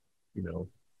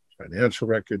 financial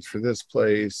records for this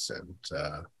place and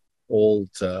old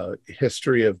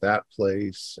history of that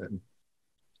place. And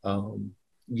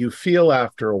you feel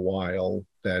after a while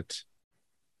that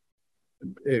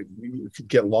you could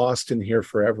get lost in here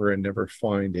forever and never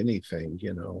find anything,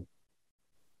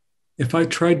 If I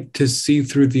tried to see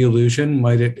through the illusion,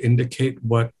 might it indicate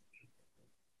might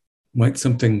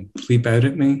something leap out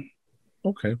at me?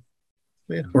 Okay.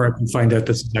 Yeah. Or I can find out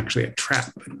this is actually a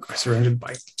trap and we're surrounded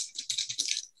by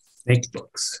snake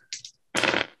books.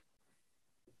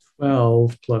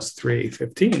 12 plus 3,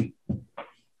 15.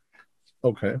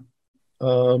 Okay.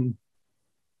 Not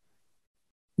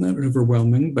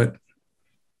overwhelming, but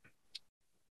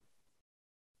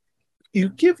you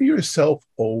give yourself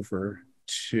over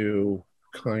to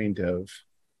kind of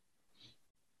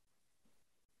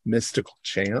mystical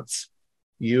chance.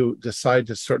 You decide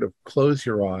to sort of close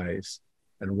your eyes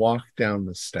and walk down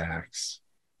the stacks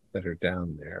that are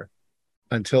down there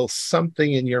until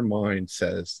something in your mind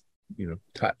says,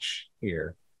 touch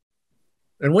here.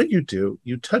 And when you do,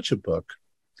 you touch a book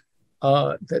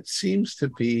that seems to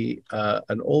be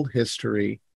an old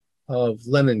history of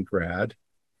Leningrad.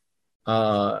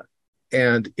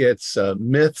 And it's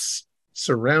myths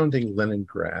surrounding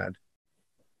Leningrad.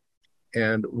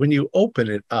 And when you open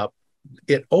it up,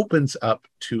 it opens up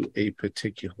to a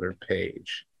particular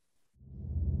page.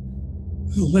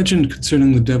 A legend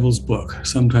concerning the Devil's Book,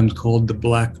 sometimes called the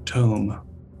Black Tome.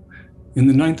 In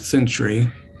the 9th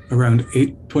century, around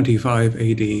 825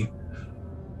 AD,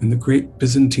 in the great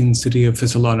Byzantine city of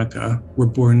Thessalonica, were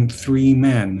born 3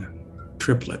 men,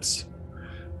 triplets.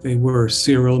 They were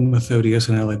Cyril, Methodius,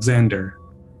 and Alexander.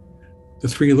 The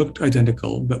 3 looked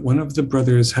identical, but one of the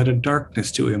brothers had a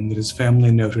darkness to him that his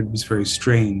family noted was very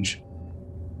strange.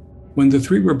 When the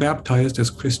 3 were baptized as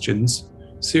Christians,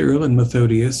 Cyril and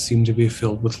Methodius seemed to be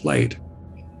filled with light,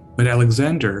 but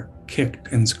Alexander kicked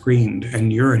and screamed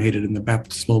and urinated in the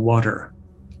baptismal water.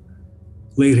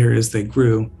 Later, as they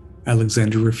grew,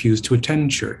 Alexander refused to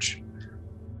attend church.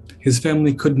 His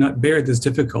family could not bear this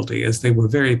difficulty as they were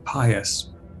very pious.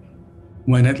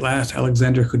 When at last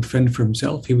Alexander could fend for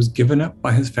himself, he was given up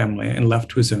by his family and left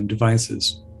to his own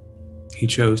devices. He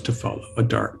chose to follow a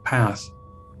dark path.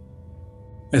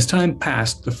 As time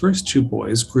passed, the first 2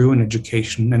 boys grew in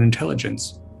education and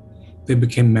intelligence. They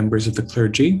became members of the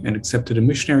clergy and accepted a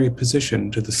missionary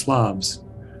position to the Slavs.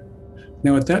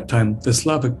 Now at that time, the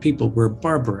Slavic people were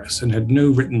barbarous and had no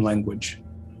written language.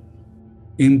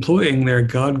 Employing their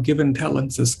God-given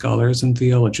talents as scholars and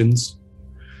theologians,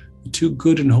 the two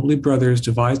good and holy brothers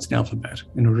devised an alphabet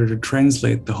in order to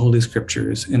translate the Holy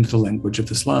Scriptures into the language of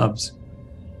the Slavs.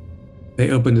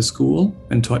 They opened a school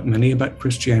and taught many about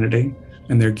Christianity,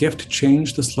 and their gift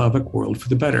changed the Slavic world for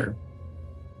the better.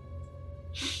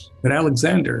 But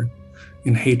Alexander,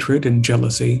 in hatred and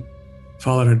jealousy,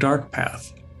 followed a dark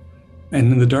path,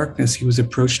 and in the darkness he was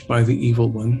approached by the evil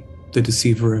one, the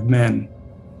deceiver of men.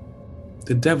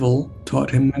 The devil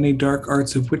taught him many dark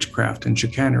arts of witchcraft and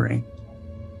chicanery,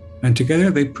 and together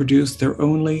they produced their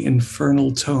only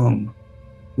infernal tome,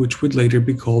 which would later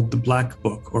be called the Black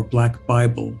Book or Black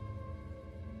Bible.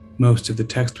 Most of the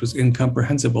text was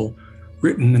incomprehensible,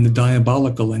 written in the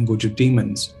diabolical language of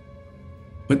demons,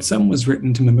 but some was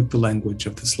written to mimic the language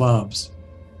of the Slavs.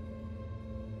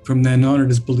 From then on,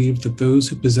 it is believed that those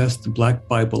who possessed the Black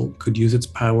Bible could use its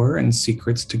power and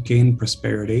secrets to gain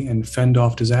prosperity and fend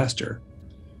off disaster,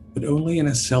 but only in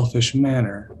a selfish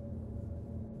manner.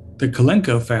 The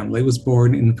Kolenko family was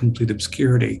born in complete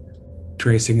obscurity,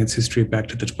 tracing its history back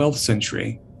to the 12th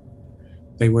century.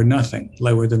 They were nothing,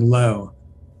 lower than low,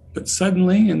 but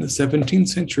suddenly in the 17th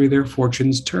century their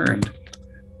fortunes turned.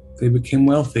 They became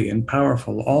wealthy and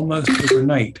powerful almost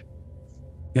overnight,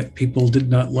 yet people did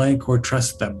not like or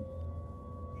trust them.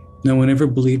 No one ever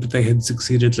believed that they had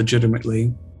succeeded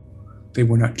legitimately. They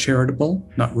were not charitable,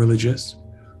 not religious.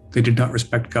 They did not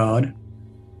respect God.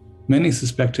 Many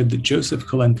suspected that Joseph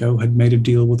Kolenko had made a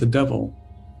deal with the devil.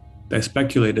 They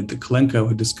speculated that Kolenko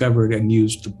had discovered and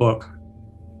used the book.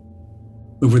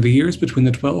 Over the years between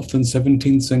the 12th and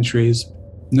 17th centuries,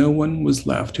 no one was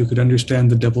left who could understand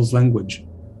the devil's language,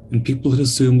 and people had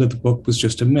assumed that the book was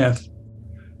just a myth.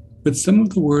 But some of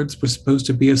the words were supposed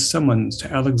to be a summons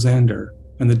to Alexander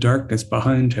and the darkness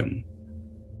behind him.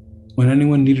 When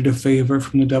anyone needed a favor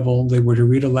from the devil, they were to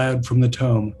read aloud from the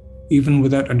tome, even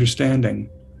without understanding,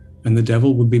 and the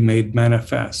devil would be made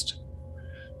manifest.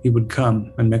 He would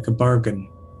come and make a bargain.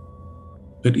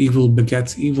 But evil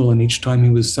begets evil, and each time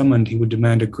he was summoned, he would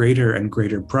demand a greater and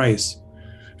greater price.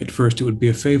 At first, it would be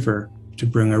a favor to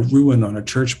bring a ruin on a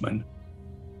churchman.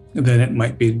 Then it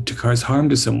might be to cause harm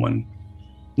to someone.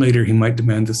 Later, he might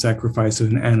demand the sacrifice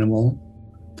of an animal,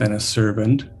 then a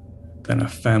servant, then a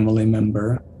family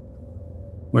member.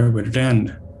 Where would it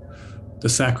end? The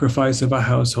sacrifice of a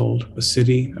household, a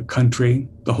city, a country,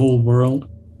 the whole world?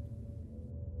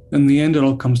 In the end, it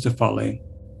all comes to folly.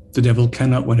 The devil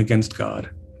cannot win against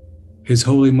God. His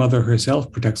Holy Mother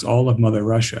herself protects all of Mother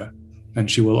Russia,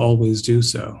 and she will always do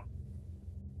so.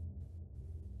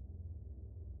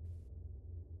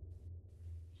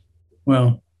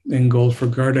 Well, Ingolf,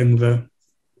 regarding the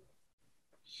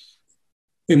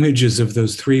images of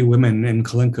those three women in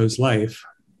Kolenko's life,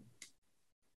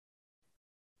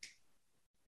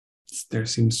 there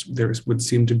would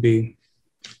seem to be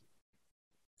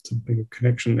some big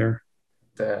connection there.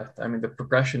 The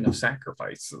progression of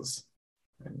sacrifices.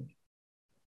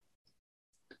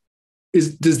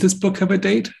 Does this book have a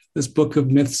date? This book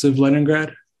of Myths of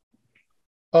Leningrad?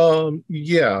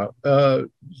 Yeah,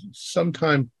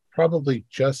 sometime probably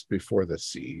just before the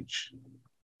siege.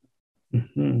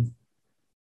 Mm-hmm.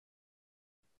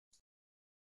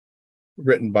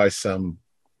 Written by some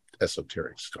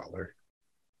esoteric scholar.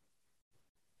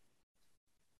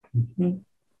 Mm-hmm.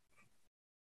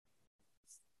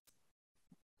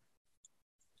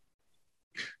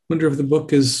 Wonder if the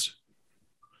book is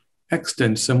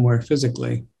extant somewhere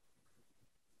physically.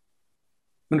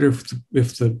 Wonder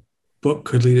if the book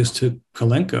could lead us to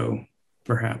Kolenko,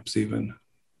 perhaps even.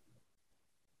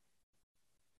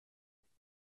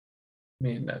 I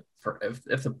mean,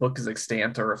 if the book is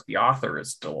extant or if the author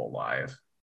is still alive.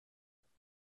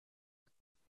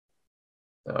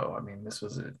 So, I mean, it's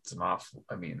an awful,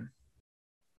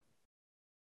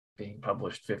 being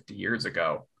published 50 years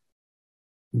ago.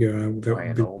 Yeah, by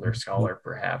an older scholar,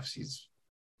 perhaps.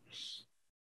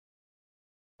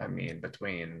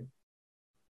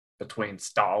 Between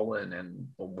Stalin and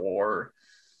the war.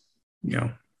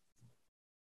 Yeah.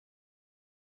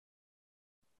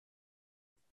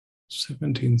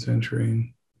 17th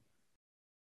century.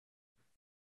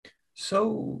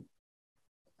 So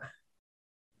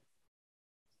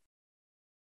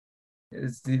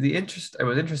is the interest. I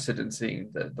was interested in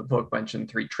seeing the book mentioned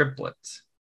three triplets.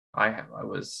 I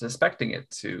was suspecting it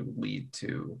to lead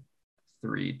to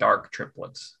three dark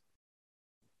triplets.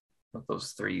 Of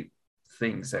those three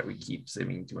things that we keep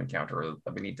seeming to encounter or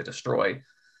that we need to destroy.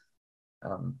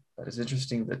 But it's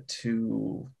interesting the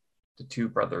two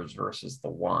brothers versus the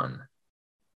one.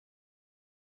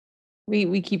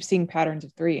 We keep seeing patterns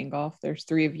of three in golf. There's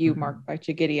three of you marked by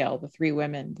Chigidiel, the three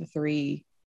women, the three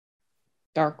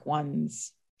dark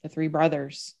ones, the three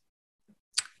brothers.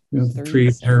 The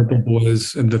three terrible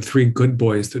boys and the three good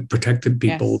boys that protected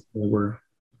people who were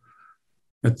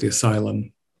at the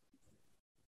asylum.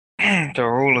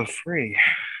 They're all of three.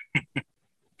 I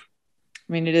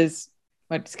mean, it's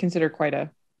considered quite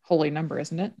a holy number,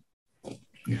 isn't it?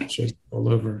 Yeah, it's just all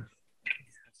over.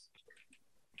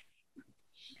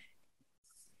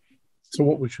 So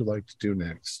what would you like to do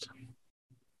next?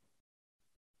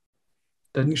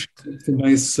 We should give the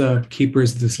nice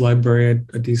keepers of this library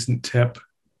a decent tip.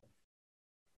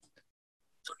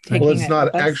 Well, it's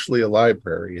not actually a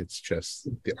library. It's just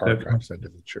the archives under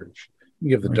the church. You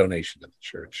give the donation to the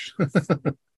church.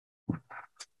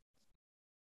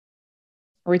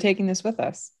 Are we taking this with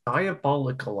us?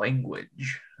 Diabolical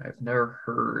language. I've never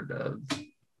heard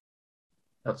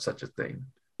of such a thing.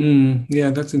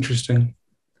 Yeah, that's interesting.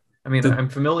 I mean, I'm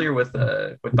familiar with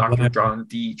Dr. John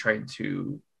Dee trying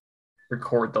to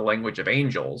record the language of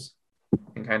angels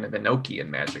and kind of Enochian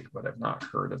magic, but I've not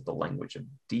heard of the language of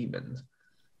demons.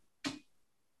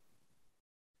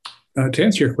 To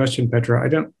answer your question, Petra, I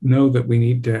don't know that we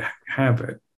need to have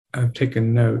it. I've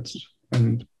taken notes,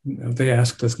 and they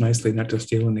asked us nicely not to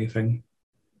steal anything.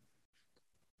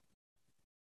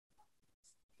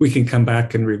 We can come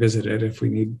back and revisit it if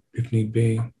need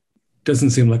be.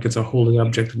 Doesn't seem like it's a holy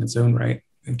object in its own right.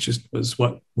 It just was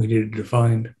what we needed to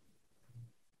find.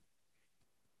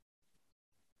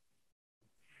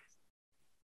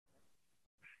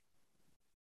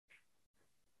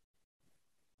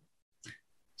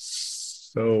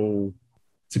 So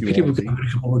it's a pity we've got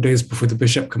a couple more days before the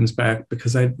bishop comes back,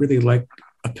 because I'd really like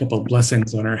a couple of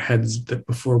blessings on our heads that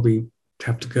before we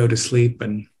have to go to sleep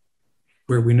and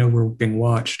where we know we're being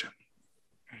watched.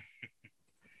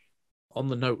 On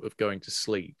the note of going to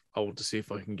sleep, I want to see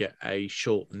if I can get a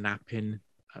short nap in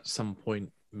at some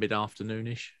point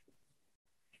mid-afternoonish.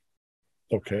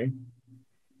 Okay.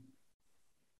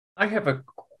 I have a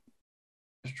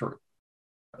short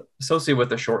associated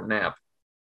with a short nap.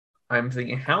 I'm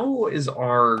thinking, how is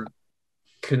our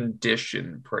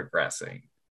condition progressing?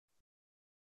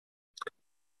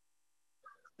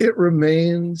 It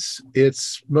remains.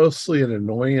 It's mostly an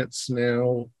annoyance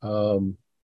now.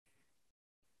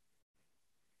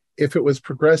 If it was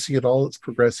progressing at all, it's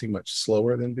progressing much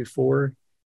slower than before.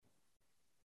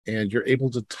 And you're able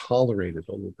to tolerate it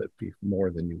a little bit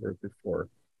more than you were before,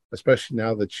 especially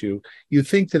now that you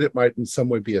think that it might in some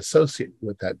way be associated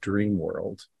with that dream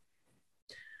world.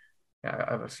 Yeah,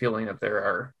 I have a feeling that there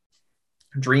are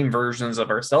dream versions of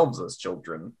ourselves as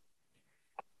children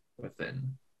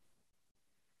within,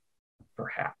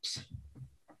 perhaps.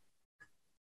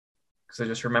 Because I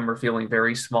just remember feeling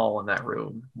very small in that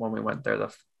room when we went there,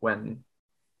 when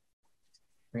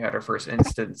we had our first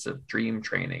instance of dream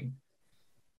training.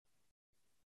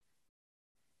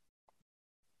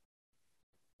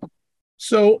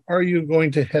 So are you going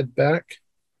to head back?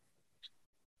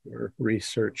 Your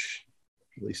research,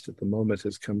 at least at the moment,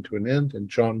 has come to an end, and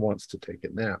John wants to take a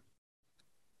nap.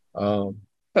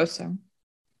 Suppose so.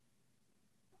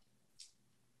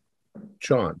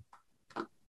 John,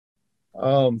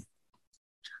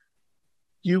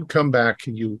 you come back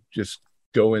and you just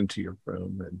go into your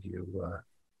room and you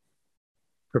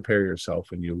prepare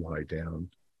yourself and you lie down.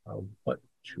 What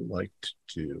would you like to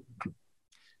do?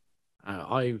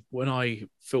 When I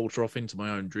filter off into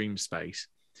my own dream space,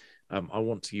 I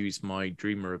want to use my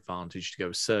dreamer advantage to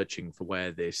go searching for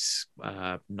where this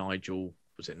Nigel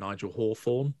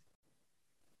Hawthorne?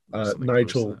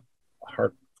 Nigel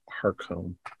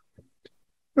Harcombe.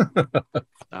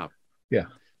 Yeah.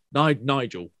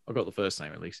 Nigel. I got the first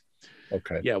name at least.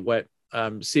 Okay. Yeah, where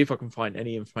see if I can find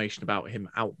any information about him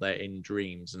out there in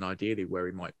dreams and ideally where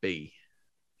he might be.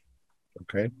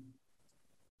 Okay.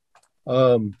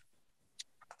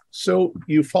 So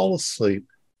you fall asleep,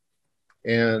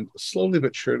 and slowly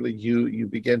but surely you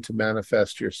begin to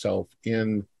manifest yourself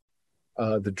in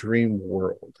the dream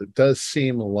world. It does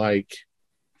seem like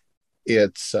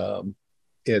it's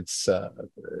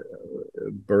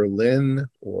Berlin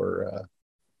or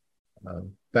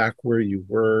back where you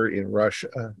were in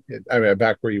Russia.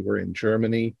 Back where you were in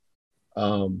Germany.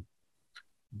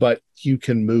 But you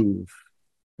can move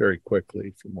very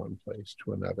quickly from one place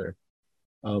to another.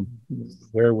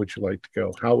 Where would you like to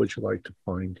go? How would you like to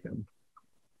find him?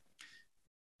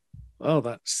 Oh,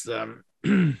 that's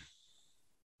the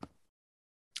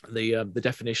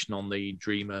definition on the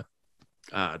dreamer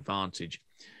advantage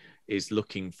is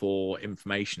looking for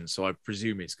information. So I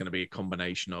presume it's going to be a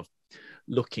combination of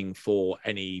looking for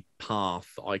any path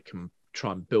I can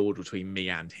try and build between me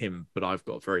and him, but I've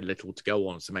got very little to go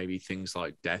on. So maybe things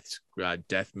like death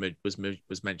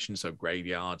was mentioned, so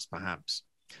graveyards perhaps.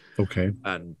 Okay.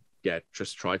 And yeah,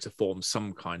 just try to form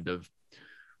some kind of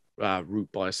route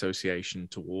by association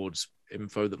towards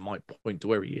info that might point to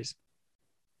where he is.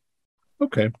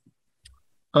 Okay.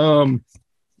 Go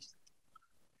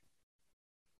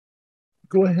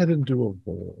ahead and do a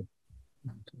roll.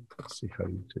 Let's see how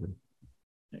you do.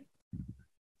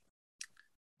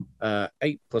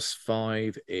 8 plus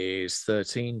 5 is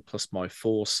 13, plus my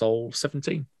 4 soul,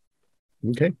 17.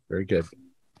 Okay, very good.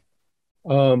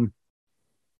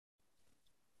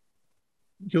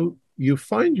 You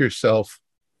find yourself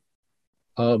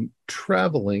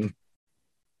traveling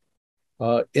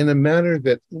in a manner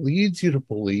that leads you to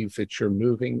believe that you're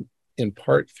moving in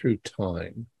part through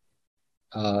time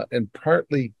and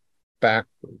partly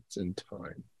backwards in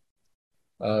time.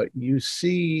 You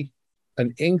see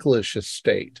an English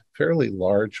estate, fairly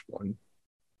large one,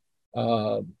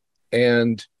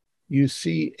 and you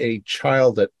see a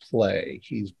child at play.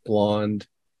 He's blonde,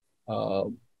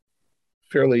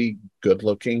 fairly good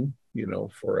looking,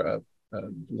 for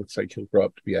looks like he'll grow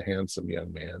up to be a handsome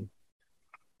young man.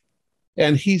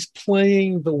 And he's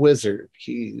playing the wizard.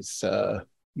 He's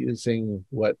using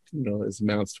what is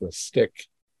amounts to a stick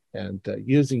and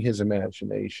using his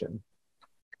imagination.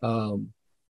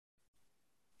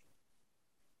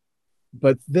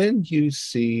 But then you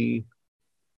see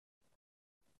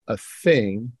a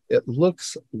thing. It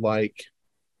looks like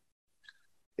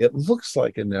a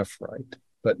nephrite,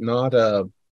 but not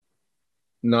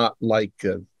like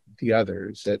the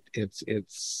others. It's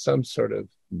some sort of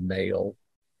male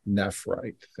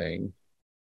nephrite thing,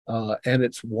 and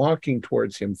it's walking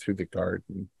towards him through the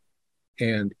garden,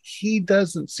 and he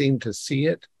doesn't seem to see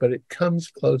it, but it comes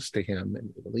close to him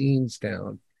and it leans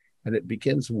down and it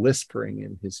begins whispering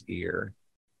in his ear.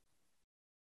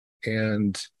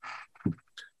 And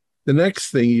the next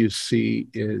thing you see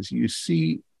is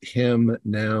him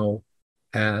now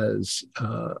as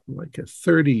like a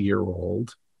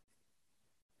 30-year-old,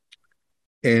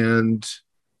 and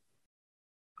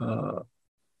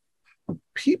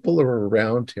people are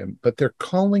around him, but they're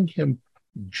calling him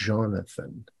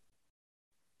Jonathan.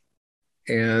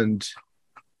 And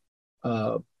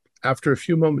after a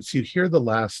few moments, you hear the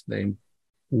last name,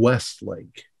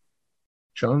 Westlake,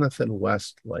 Jonathan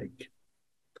Westlake.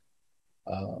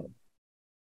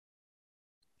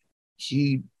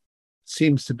 He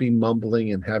seems to be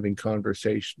mumbling and having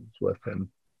conversations with him,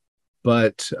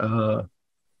 but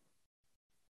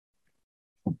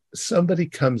somebody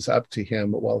comes up to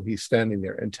him while he's standing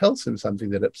there and tells him something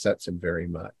that upsets him very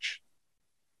much.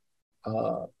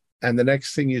 And the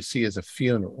next thing you see is a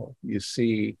funeral. You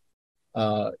see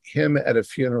him at a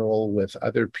funeral with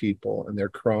other people, and they're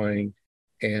crying,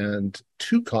 and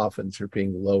 2 coffins are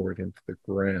being lowered into the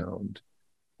ground.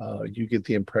 You get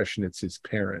the impression it's his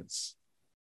parents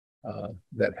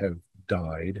that have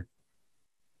died.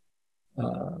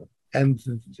 And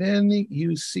then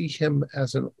you see him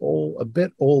as a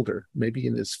bit older, maybe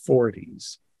in his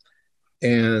 40s.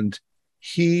 And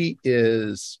he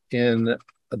is in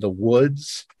the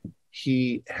woods.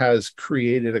 He has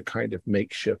created a kind of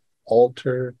makeshift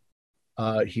altar.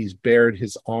 He's bared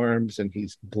his arms and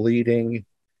he's bleeding,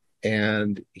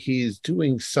 and he's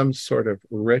doing some sort of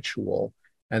ritual.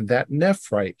 And that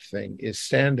nephrite thing is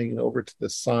standing over to the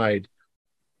side,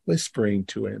 whispering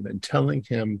to him and telling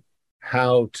him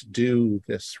how to do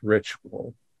this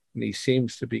ritual. And he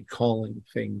seems to be calling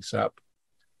things up.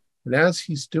 And as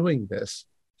he's doing this,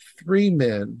 3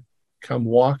 men come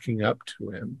walking up to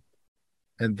him,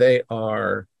 and they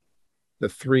are the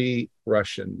 3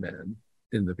 Russian men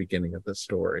in the beginning of the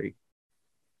story.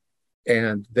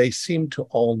 And they seem to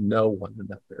all know one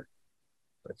another.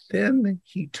 But then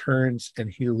he turns and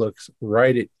he looks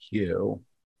right at you,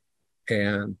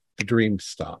 and the dream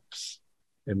stops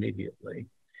immediately.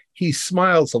 He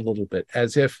smiles a little bit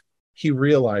as if he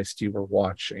realized you were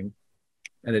watching,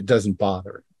 and it doesn't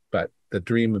bother him, but the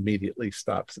dream immediately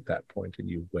stops at that point and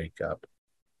you wake up.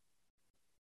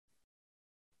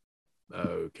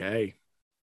 Okay.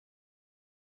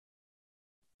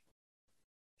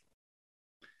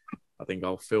 I think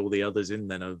I'll fill the others in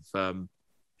then of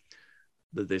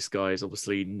that this guy is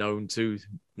obviously known to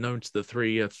the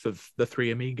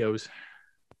 3 amigos.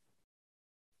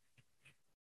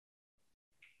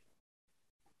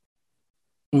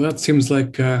 Well, that seems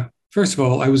like, first of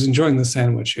all, I was enjoying the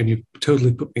sandwich and you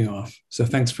totally put me off. So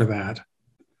thanks for that.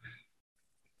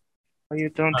 You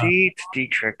don't eat,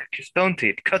 Dietrich. Just don't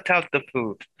eat. Cut out the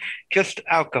food. Just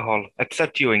alcohol.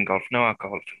 Except you, Ingolf. No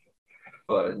alcohol.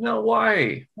 But no,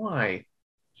 why? Why?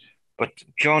 But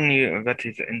John, that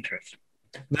is interesting.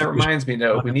 That reminds me,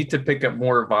 though, we need to pick up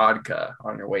more vodka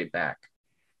on your way back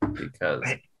because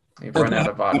we've run out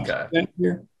of vodka.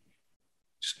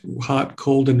 Just hot,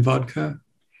 cold, and vodka.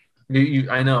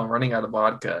 I know, running out of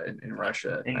vodka in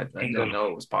Russia. I didn't know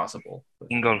it was possible.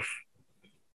 Ingolf,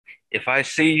 if I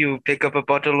see you pick up a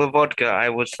bottle of vodka, I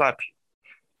will slap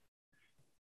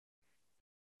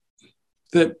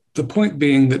The point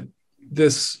being that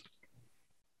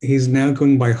he's now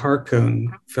going by Harkon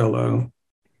fellow.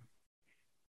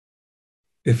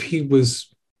 If he was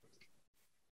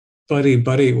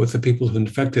buddy with the people who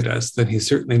infected us, then he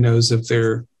certainly knows of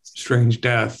their strange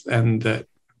death and that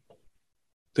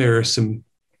there are some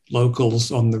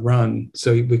locals on the run.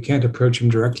 So we can't approach him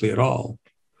directly at all.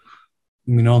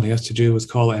 I mean, all he has to do is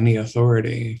call any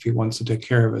authority if he wants to take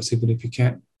care of us, even if he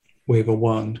can't wave a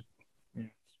wand.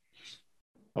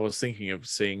 I was thinking of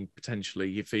seeing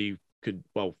potentially if he could,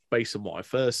 well, based on what I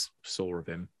first saw of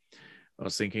him, I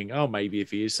was thinking, oh, maybe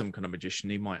if he is some kind of magician,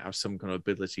 he might have some kind of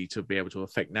ability to be able to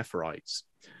affect Nephirites,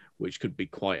 which could be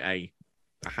quite a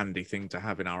handy thing to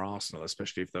have in our arsenal,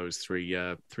 especially if those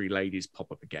three ladies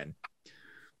pop up again.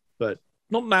 But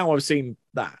not now I've seen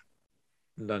that.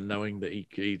 Knowing that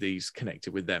he's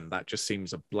connected with them, that just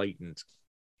seems a blatant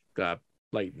bad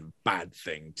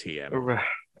thing, TM.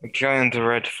 A giant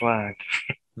red flag.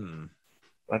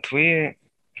 But we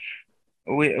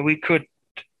could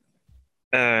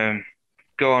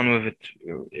go on with it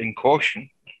in caution.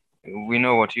 We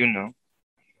know what you know.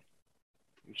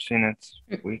 We've seen it.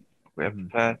 We have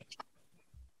prepared.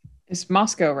 It's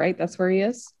Moscow, right? That's where he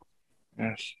is?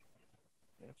 Yes.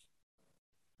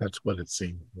 That's what it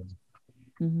seemed.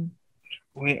 Mm-hmm.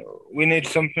 We need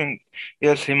something.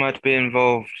 Yes, he might be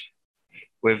involved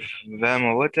with them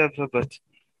or whatever, but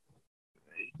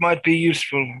it might be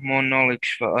useful, more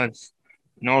knowledge for us.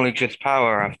 Knowledge is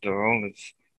power, after all,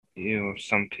 as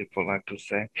some people like to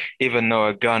say, even though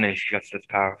a gun is just as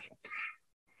powerful.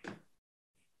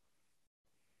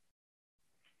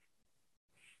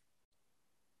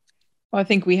 Well, I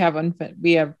think we have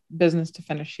business to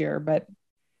finish here, but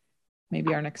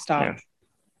maybe our next stop. Yes.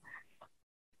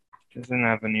 There's an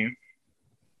avenue.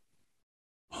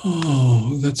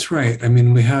 Oh, that's right. I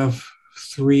mean, we have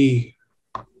 3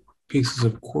 pieces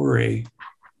of quarry.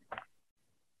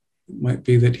 It might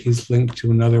be that he's linked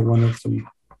to another one of them.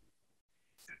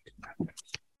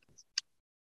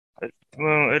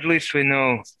 Well, at least we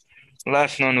know.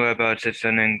 Last known whereabouts, it's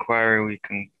an inquiry we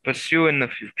can pursue in the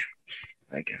future,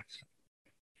 I guess.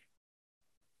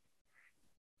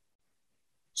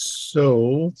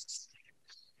 So,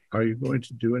 are you going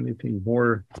to do anything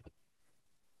more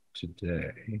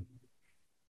today?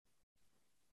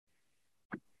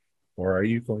 Or are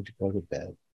you going to go to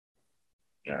bed?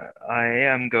 I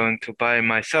am going to buy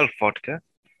myself vodka.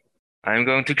 I am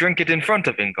going to drink it in front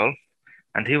of Ingolf,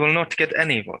 and he will not get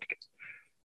any vodka.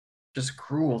 Just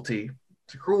cruelty.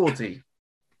 It's cruelty.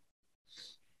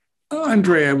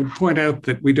 Andre, I would point out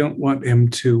that we don't want him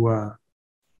to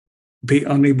be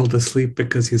unable to sleep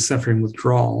because he's suffering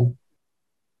withdrawal.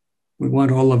 We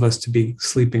want all of us to be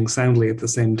sleeping soundly at the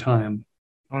same time.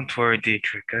 Don't worry,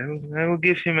 Dietrich. I will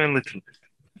give him a little bit.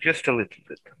 Just a little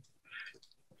bit.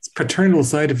 It's paternal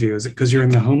side of you. Is it because you're in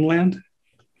the homeland?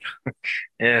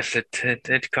 Yes,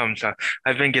 it comes out.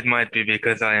 I think it might be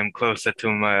because I am closer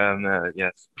to my,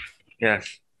 yes.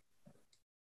 Yes.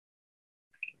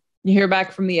 You hear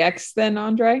back from the ex then,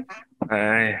 Andre?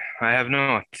 I have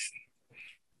not.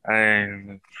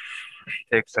 It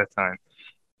takes that time.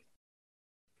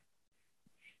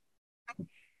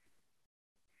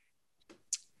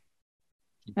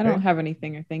 I don't have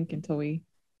anything, I think, until we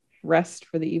rest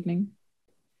for the evening.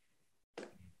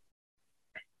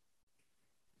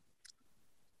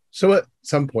 So at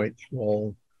some point, you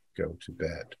all go to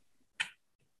bed.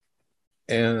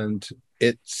 And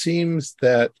it seems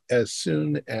that as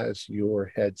soon as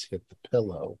your heads hit the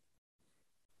pillow,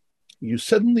 you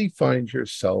suddenly find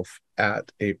yourself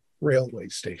at a railway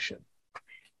station.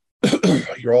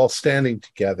 You're all standing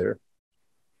together.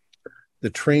 The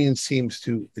train seems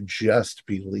to just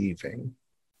be leaving.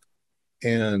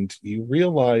 And you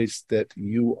realize that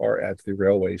you are at the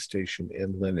railway station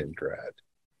in Leningrad.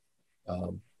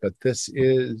 But this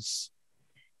is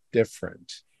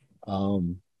different.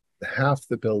 Half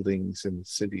the buildings in the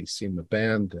city seem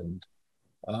abandoned.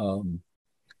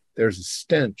 There's a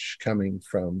stench coming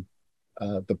from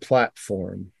the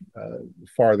platform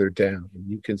farther down.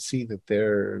 You can see that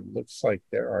there looks like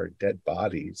there are dead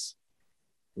bodies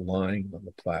lying on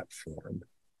the platform.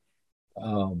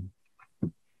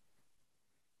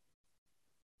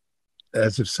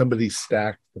 As if somebody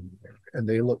stacked them there, and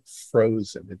they look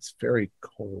frozen. It's very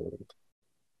cold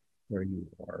where you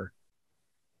are.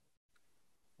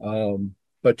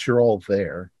 But you're all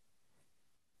there,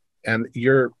 and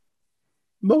you're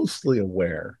mostly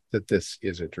aware that this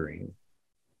is a dream.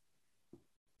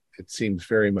 It seems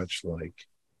very much like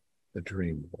the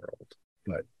dream world,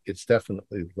 but it's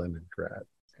definitely Leningrad.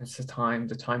 It's the time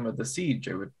of the siege,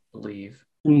 I would believe.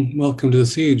 Welcome to the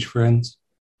siege, friends.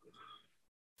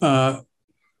 I'd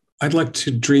like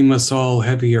to dream us all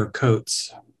heavier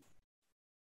coats.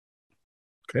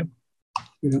 Okay.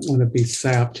 We don't want to be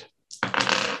sapped.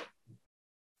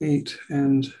 8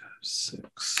 and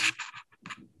 6.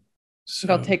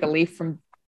 So I'll take a leaf from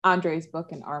Andre's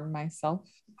book and arm myself.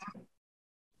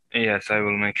 Yes, I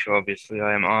will make sure, obviously,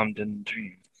 I am armed in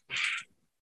dreams.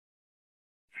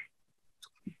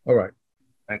 All right.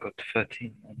 I got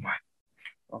 13 on my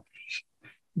office.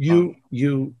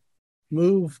 You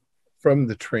move from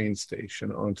the train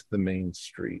station onto the main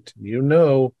street. You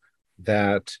know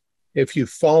that if you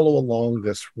follow along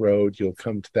this road, you'll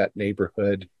come to that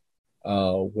neighborhood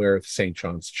where St.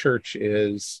 John's Church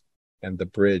is and the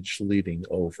bridge leading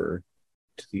over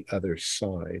to the other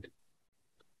side.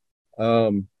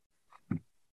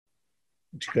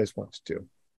 What do you guys want to do?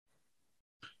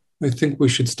 I think we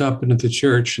should stop into the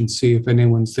church and see if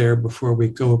anyone's there before we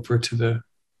go over to the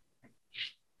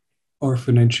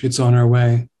orphanage. It's on our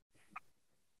way.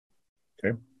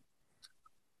 Okay.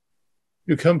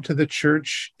 You come to the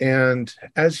church, and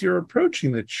as you're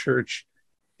approaching the church,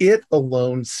 it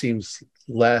alone seems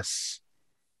less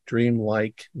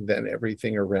dreamlike than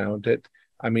everything around it.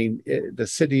 I mean, the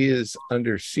city is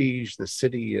under siege. The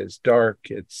city is dark.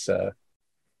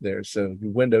 There's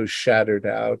windows shattered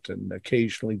out and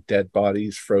occasionally dead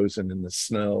bodies frozen in the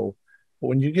snow. But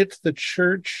when you get to the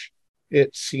church,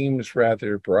 it seems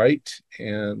rather bright,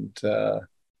 and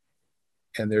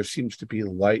there seems to be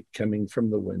light coming from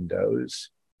the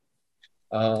windows.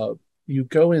 You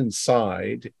go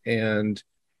inside, and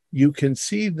you can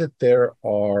see that there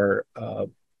are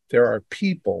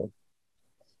people.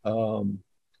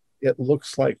 It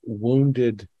looks like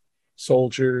wounded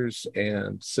soldiers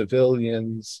and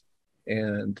civilians,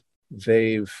 and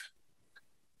they've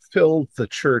filled the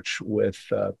church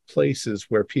with places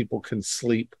where people can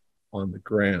sleep on the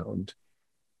ground.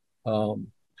 But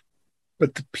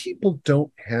the people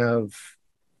don't have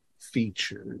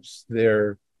features.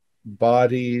 They're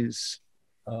bodies,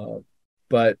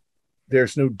 but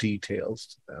there's no details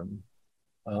to them.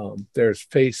 There's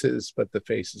faces, but the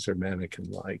faces are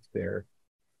mannequin-like.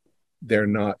 They're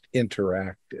not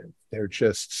interactive. They're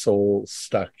just souls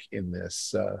stuck in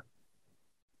this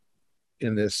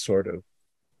sort of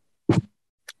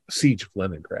siege of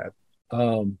Leningrad.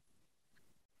 And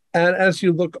as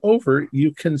you look over,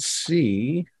 you can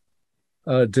see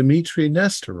Dmitry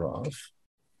Nesterov.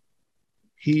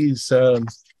 He's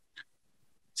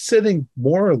sitting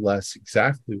more or less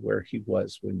exactly where he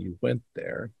was when you went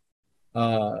there.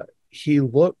 He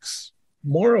looks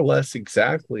more or less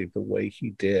exactly the way he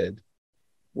did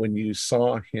when you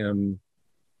saw him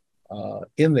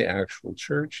in the actual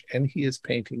church, and he is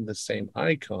painting the same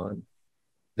icon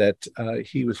that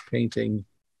he was painting,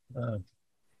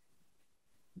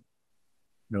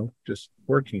 just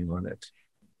working on it.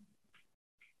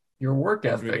 Your work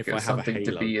Wondering ethic if I is have a something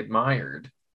to halo. be admired.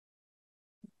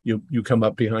 You come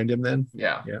up behind him then?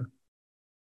 Yeah.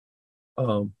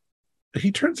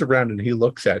 He turns around and he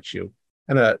looks at you,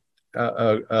 and a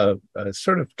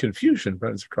sort of confusion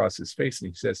runs across his face, and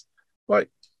he says, "Why,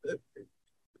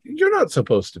 you're not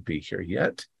supposed to be here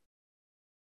yet."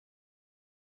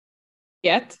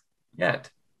 Yet?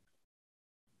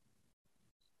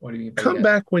 What do you mean by Come yet?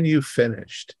 back when you've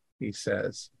finished, he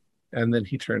says, and then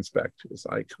he turns back to his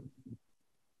icon.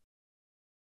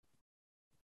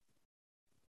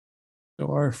 So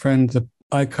our friend, the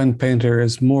icon painter,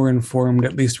 is more informed,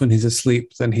 at least when he's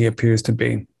asleep, than he appears to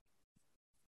be.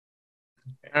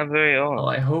 Not very Well, old.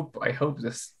 I hope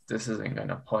this isn't going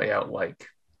to play out like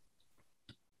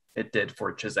it did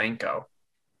for Chizenko.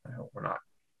 I hope we're not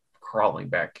crawling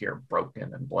back here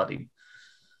broken and bloody.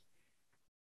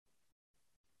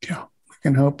 Yeah, we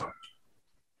can hope.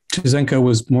 Chizenko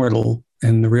was mortal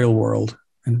in the real world,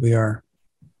 and we are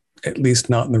at least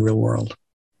not in the real world.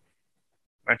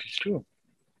 That is true.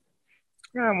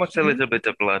 Yeah, what's a little bit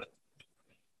of blood?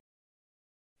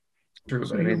 True,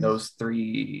 but I mean those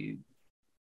three,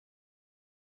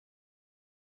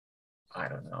 I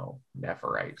don't know,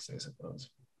 Nepherites, I suppose,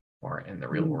 weren't in the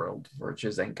real world for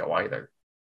Chizenko either.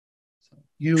 So.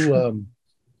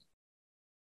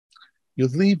 You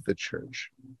leave the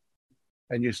church,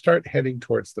 and you start heading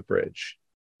towards the bridge,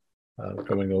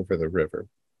 going over the river.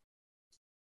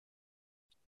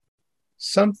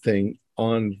 Something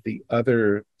on the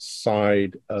other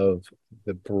side of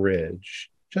the bridge,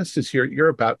 just as you're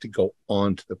about to go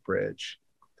onto the bridge,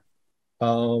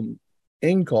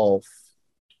 Ingolf,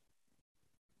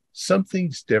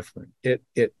 something's different.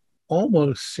 It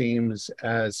almost seems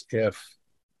as if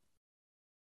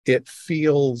it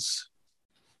feels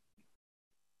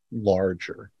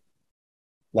larger,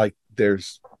 like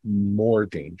there's more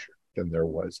danger than there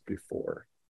was before.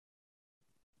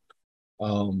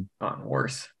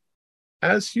 Worse.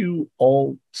 As you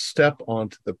all step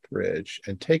onto the bridge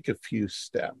and take a few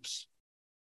steps,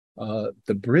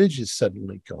 the bridge is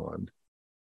suddenly gone.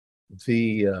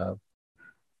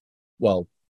 Well,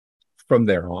 from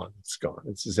there on, it's gone.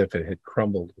 It's as if it had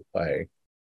crumbled away.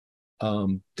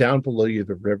 Down below you,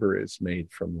 the river is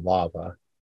made from lava.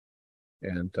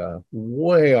 And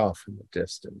way off in the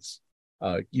distance,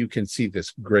 you can see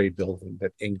this gray building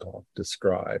that Ingolf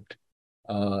described.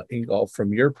 Ingolf,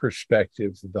 from your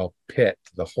perspective, the pit,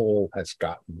 the hole has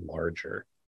gotten larger.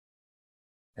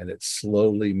 And it's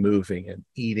slowly moving and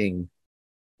eating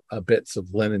bits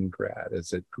of Leningrad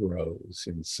as it grows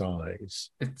in size.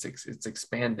 It's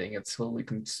expanding. It's slowly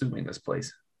consuming this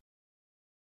place.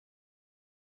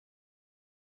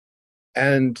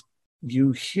 And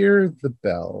you hear the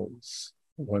bells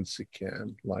once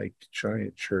again, like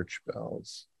giant church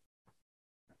bells.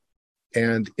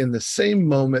 And in the same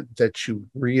moment that you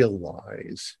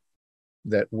realize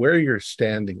that where you're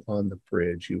standing on the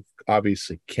bridge, you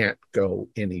obviously can't go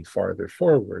any farther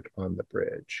forward on the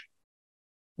bridge.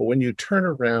 But when you turn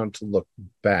around to look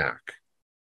back,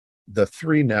 the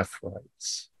three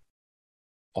Nephrites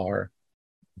are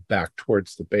back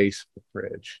towards the base of the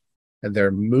bridge, and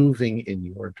they're moving in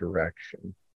your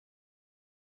direction,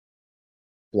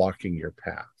 blocking your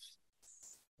path.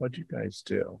 What'd you guys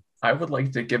do? I would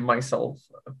like to give myself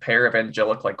a pair of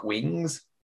angelic-like wings.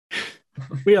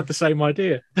 We have the same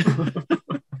idea.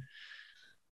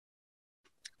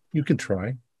 You can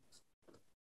try.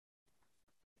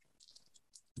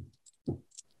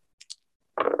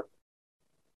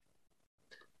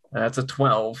 That's a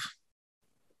 12.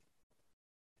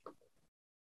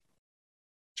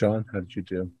 John, how did you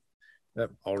do?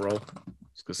 Yep, I'll roll.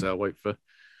 Just gonna say I'll wait for.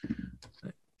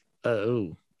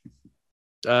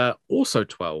 Also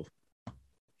 12.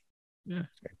 Yeah.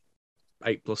 Okay.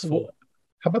 8 plus 4.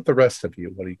 How about the rest of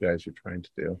you? What are you guys are trying to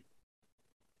do?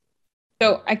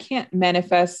 So I can't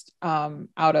manifest out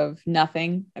of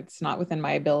nothing. It's not within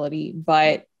my ability,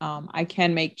 but I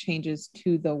can make changes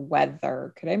to the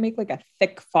weather. Could I make like a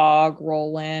thick fog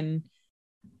roll in?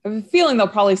 I have a feeling they'll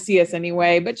probably see us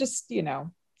anyway, but just,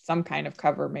 some kind of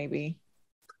cover maybe.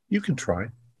 You can try.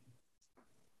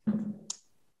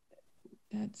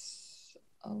 That's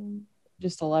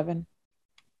just 11.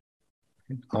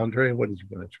 Andre, what are you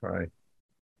going to try?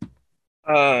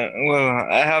 Well,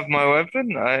 I have my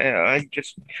weapon. I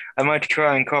might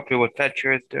try and copy what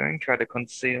Petra is doing, try to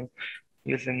conceal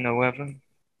using the weapon.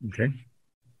 Okay.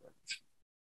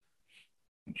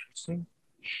 Interesting.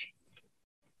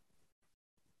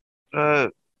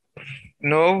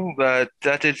 No, but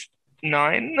that is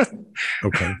 9.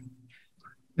 Okay.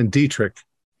 And Dietrich,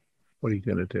 what are you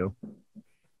going to do?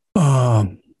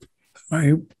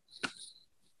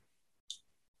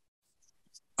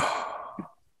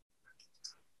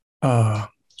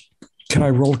 Can I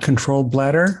roll control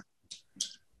bladder?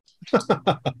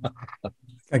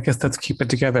 I guess let's keep it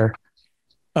together.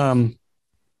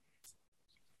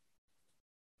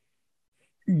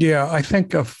 Yeah, I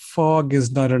think a fog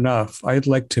is not enough. I'd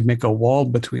like to make a wall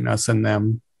between us and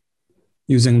them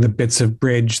using the bits of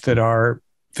bridge that are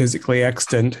physically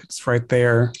extant. It's right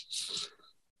there.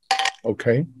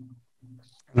 Okay.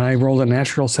 And I rolled a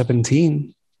natural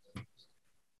 17.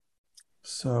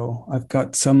 So I've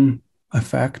got some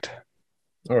effect.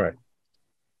 All right.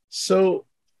 So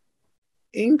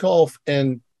Ingolf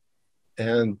and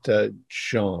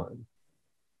John,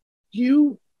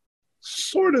 you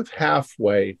sort of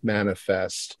halfway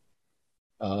manifest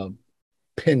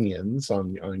pinions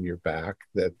on your back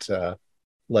that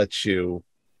let you.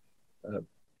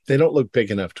 They don't look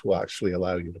big enough to actually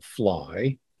allow you to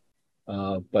fly,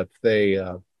 but they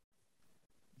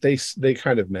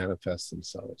kind of manifest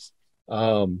themselves.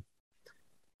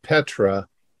 Petra,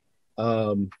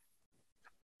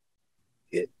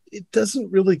 it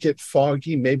doesn't really get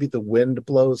foggy. Maybe the wind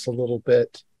blows a little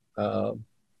bit.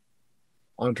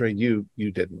 Andre, you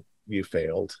didn't. You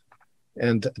failed.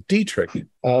 And Dietrich, you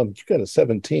got a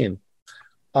 17.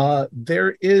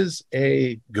 There is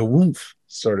a gwoomph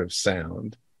sort of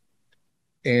sound.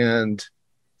 And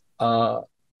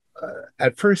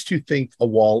at first you think a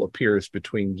wall appears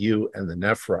between you and the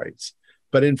Nephrites.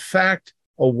 But in fact,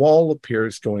 a wall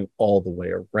appears going all the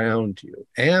way around you.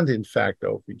 And in fact,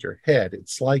 over your head.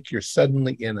 It's like you're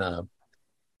suddenly in a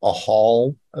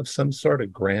hall of some sort, a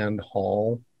grand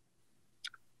hall.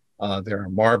 There are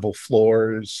marble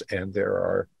floors, and there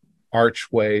are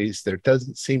archways. There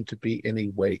doesn't seem to be any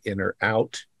way in or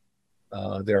out.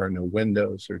 There are no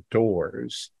windows or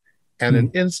doors. And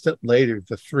an instant later,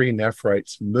 the three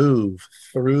Nephrites move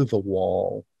through the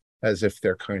wall as if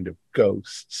they're kind of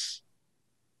ghosts.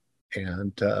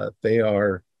 And they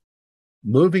are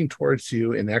moving towards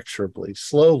you inexorably,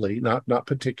 slowly, not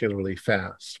particularly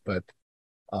fast, but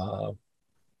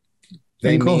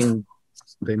they mean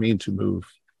to move.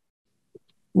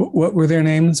 What were their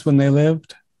names when they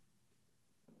lived?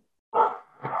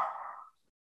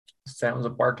 Sounds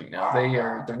of barking now.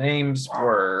 Their names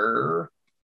were,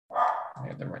 I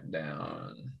have them written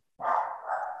down.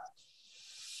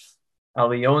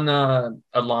 Aliona,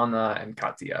 Alana, and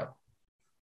Katya.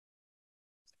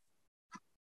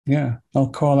 Yeah, I'll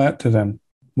call out to them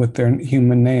with their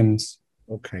human names.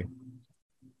 Okay.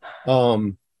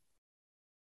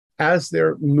 As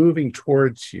they're moving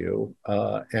towards you,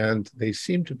 and they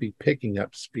seem to be picking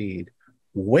up speed,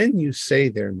 when you say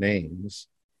their names,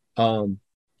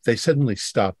 they suddenly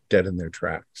stop dead in their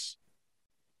tracks.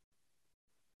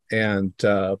 And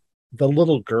the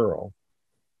little girl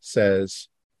says,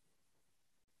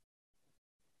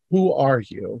 "Who are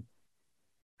you?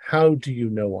 How do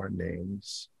you know our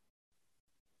names?"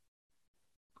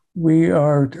 We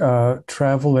are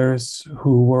travelers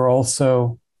who were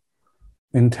also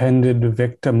intended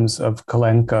victims of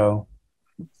Kalenko.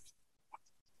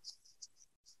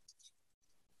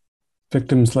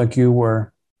 Victims like you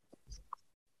were.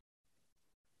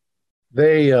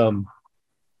 They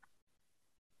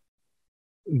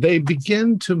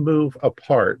begin to move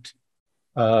apart,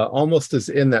 almost as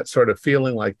in that sort of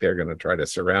feeling like they're going to try to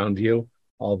surround you,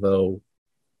 although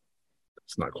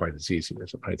it's not quite as easy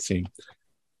as it might seem.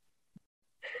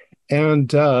 And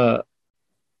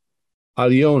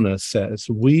Aliona says,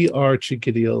 "We are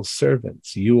Chikidil's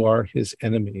servants. You are his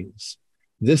enemies.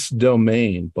 This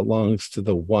domain belongs to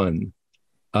one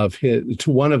of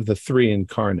the three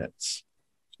incarnates,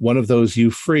 one of those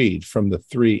you freed from the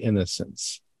three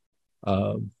innocents.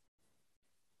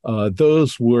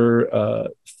 Those were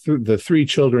the three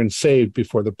children saved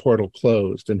before the portal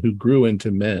closed and who grew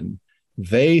into men.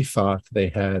 They thought they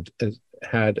had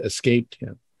escaped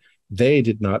him. They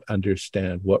did not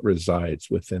understand what resides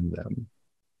within them."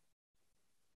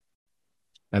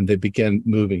 And they began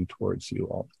moving towards you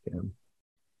all again.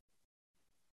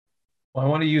 Well, I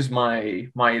want to use my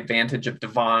advantage of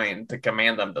divine to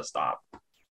command them to stop.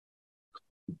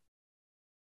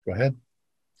 Go ahead.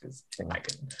 Because I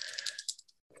can.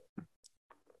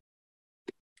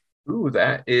 Ooh,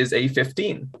 that is a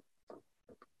 15.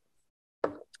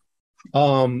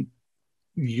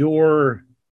 Your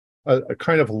a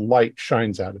kind of light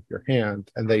shines out of your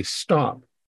hand, and they stop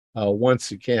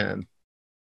once again.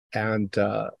 And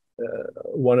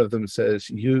one of them says,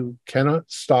 "You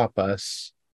cannot stop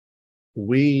us.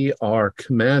 We are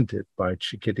commanded by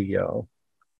Chikidio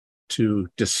to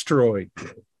destroy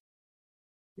you.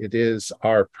 It is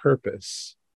our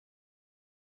purpose."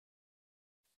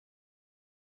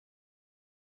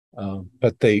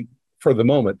 But for the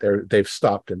moment, they've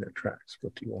stopped in their tracks.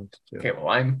 What do you want to do? Okay, well,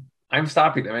 I'm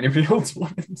stopping them. Anybody else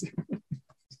want to?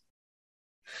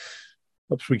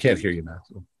 Oops, we can't hear you,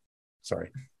 Matthew.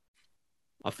 Sorry.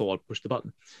 I thought I'd push the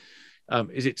button.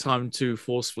 Is it time to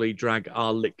forcefully drag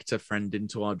our lictor friend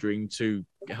into our dream to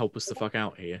help us the fuck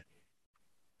out here?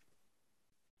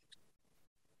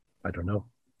 I don't know.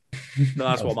 No,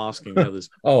 that's what I'm asking the others.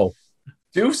 Oh.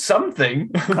 Do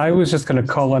something. I was just going to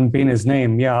call on Bina's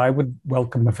name. Yeah, I would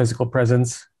welcome a physical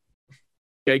presence.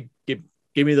 Okay, give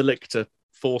me the lictor.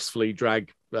 Forcefully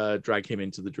drag him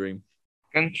into the dream.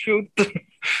 And shoot.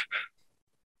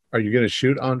 Are you going to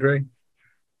shoot, Andre?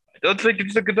 I don't think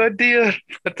it's a good idea,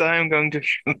 but I am going to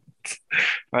shoot.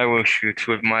 I will shoot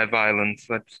with my violence.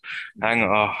 Hang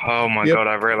on. Oh my God,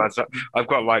 I realized that I've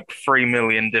got like 3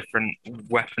 million different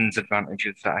weapons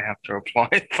advantages that I have to apply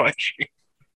if I shoot.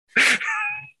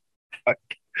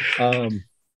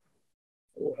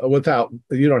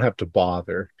 You don't have to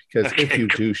bother, because if you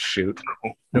do shoot,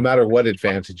 no matter what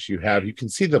advantage you have, you can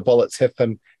see the bullets hit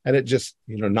them, and it just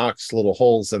knocks little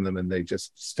holes in them, and they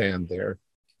just stand there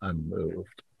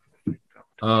unmoved.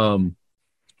 Go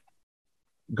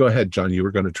ahead, John. You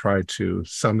were going to try to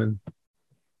summon.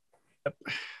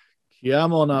 Yeah,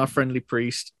 I'm on our friendly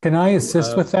priest. Can I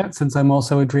assist with that, since I'm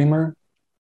also a dreamer?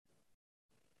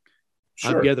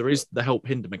 Sure. Yeah, there is the help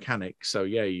hinder mechanic. So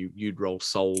yeah, you'd roll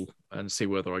soul and see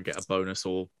whether I get a bonus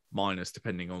or minus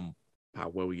depending on how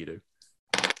well you do.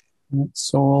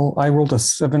 Soul. I rolled a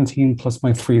 17 plus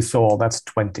my 3 soul. That's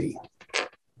 20.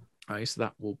 Okay, so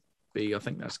that will be, I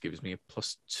think that gives me a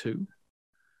 +2.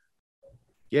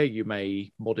 Yeah, you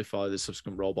may modify the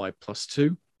subsequent roll by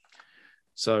 +2.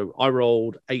 So I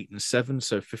rolled 8 and 7,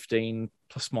 so 15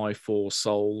 plus my 4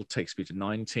 soul takes me to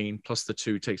 19, plus the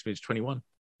 2 takes me to 21.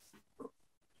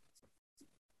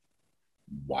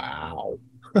 Wow.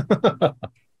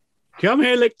 Come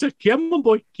here, Lictor. Come on,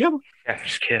 boy. Come on.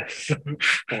 Yes, kiss.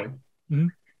 Boy.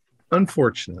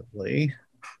 Unfortunately,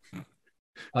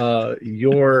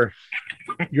 your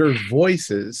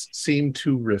voices seem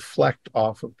to reflect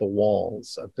off of the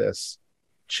walls of this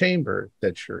chamber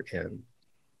that you're in.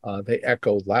 They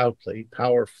echo loudly,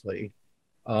 powerfully.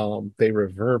 They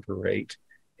reverberate,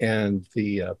 and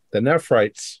the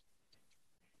Nephrites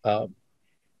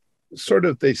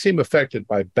they seem affected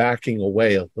by backing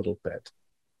away a little bit,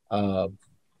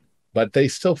 but they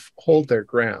still hold their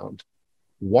ground.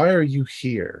 Why are you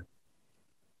here?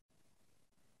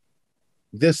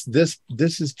 This is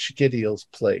Chigidiel's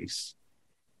place.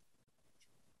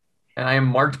 And I am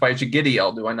marked by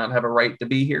Chigidiel. Do I not have a right to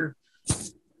be here?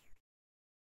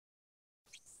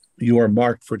 You are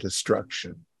marked for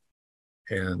destruction,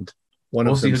 and one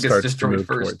We'll of see them who gets starts to destroyed move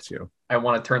first. towards you. I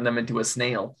want to turn them into a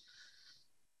snail.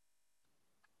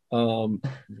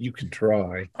 You can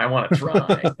try. I want to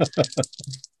try.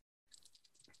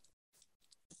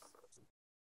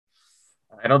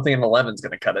 I don't think an 11 is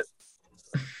going to cut it.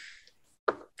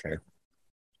 Okay.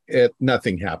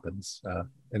 Nothing happens,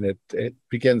 and it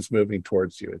begins moving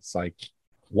towards you. It's like,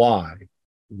 why?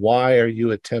 Why are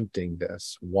you attempting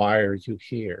this? Why are you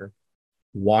here?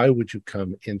 Why would you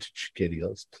come into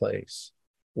Chigidiel's place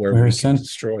where we can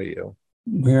destroy you?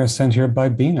 We are sent here by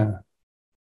Bina.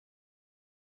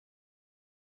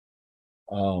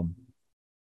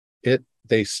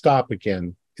 They stop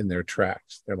again in their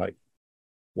tracks. They're like,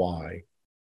 why?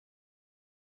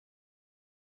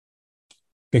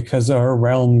 Because our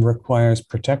realm requires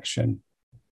protection.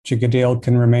 Chigidiel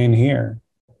can remain here,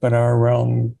 but our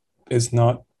realm is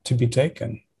not to be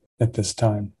taken at this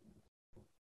time.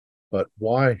 But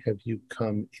why have you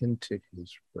come into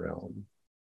his realm?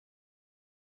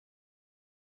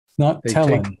 Not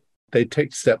telling. They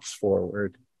take steps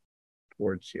forward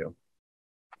towards you.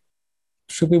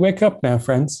 Should we wake up now,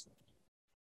 friends?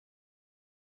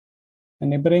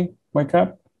 Anybody wake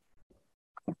up?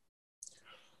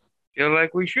 Feel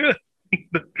like we should.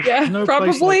 Yeah, No place like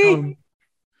probably. home.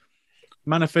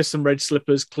 Manifest some red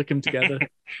slippers, click them together.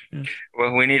 Yeah.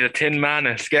 Well, we need a tin man,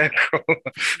 a scarecrow.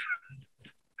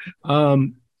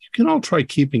 You can all try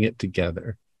keeping it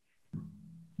together.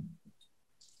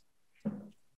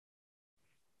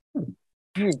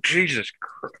 Oh, Jesus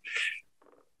Christ.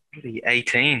 Really,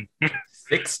 18.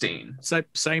 16.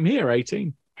 Same here,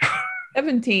 18.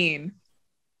 17.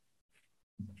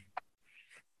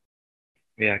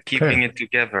 Yeah, keeping it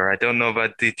together. I don't know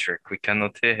about Dietrich. We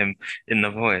cannot hear him in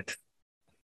the void.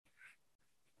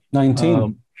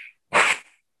 19.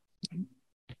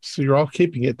 So you're all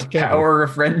keeping it together. Power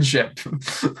of friendship.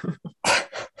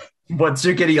 What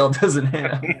Chigidiel doesn't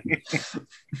have.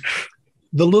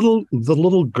 The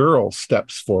little girl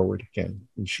steps forward again,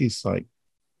 and she's like,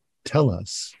 tell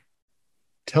us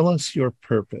your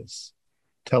purpose.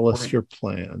 Tell us your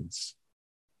plans.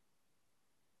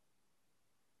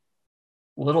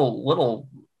 Little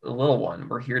one,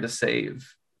 we're here to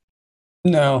save.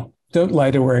 No, don't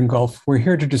lie to her, Ingolf. We're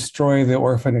here to destroy the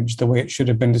orphanage the way it should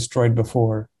have been destroyed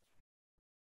before.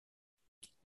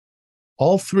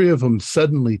 All three of them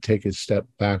suddenly take a step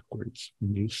backwards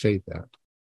when you say that.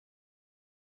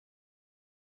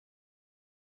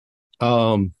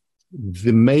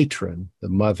 The matron, the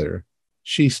mother,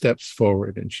 she steps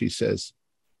forward and she says,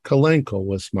 Kalenko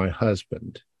was my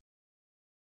husband.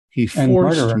 He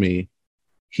forced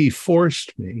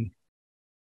me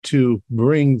to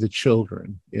bring the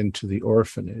children into the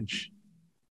orphanage,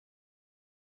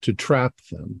 to trap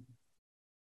them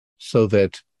so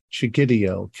that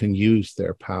Chigidiel can use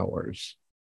their powers.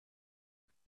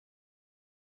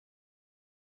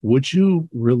 Would you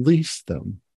release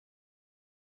them?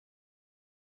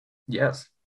 Yes.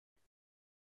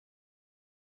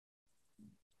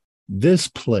 This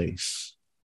place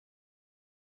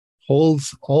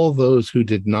holds all those who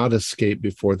did not escape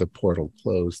before the portal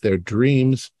closed. Their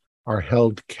dreams are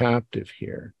held captive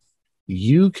here.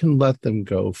 You can let them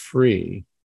go free,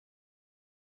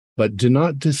 but do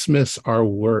not dismiss our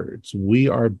words. We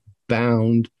are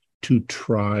bound to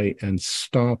try and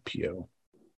stop you,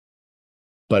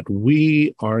 but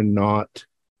we are not.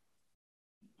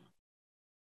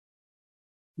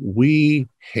 We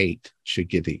hate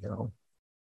Chigidiel.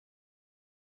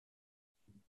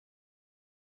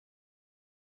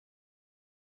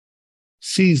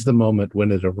 Seize the moment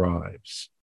when it arrives.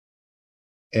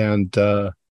 And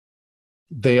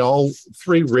they all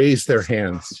three raise their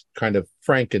hands, kind of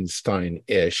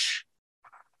Frankenstein-ish,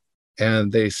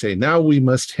 And they say, now we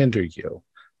must hinder you.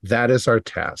 That is our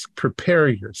task. Prepare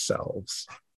yourselves.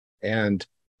 And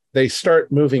they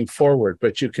start moving forward,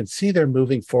 but you can see they're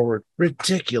moving forward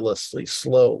ridiculously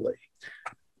slowly.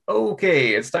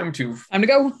 Okay, it's time to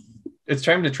go. It's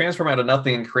time to transform out of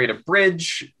nothing and create a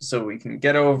bridge so we can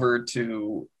get over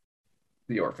to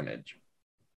the orphanage.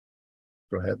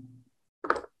 Go ahead.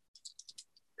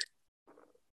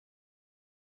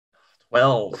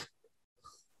 12.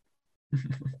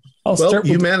 Well,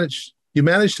 you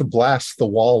managed to blast the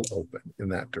wall open in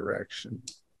that direction.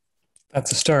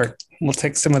 That's a start. We'll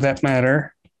take some of that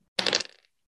matter.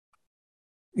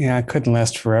 Yeah, it couldn't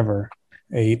last forever.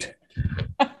 8.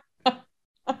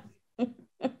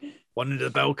 One into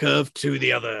the bell curve, two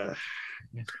the other.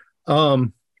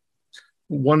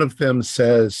 One of them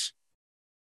says,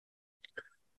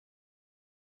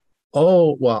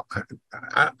 oh, well,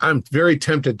 I'm very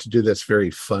tempted to do this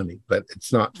very funny, but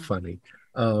it's not funny.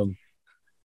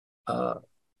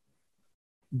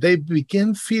 They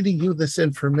begin feeding you this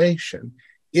information.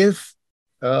 If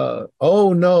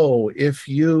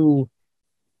you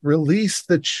release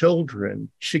the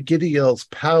children, Shigitiel's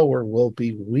power will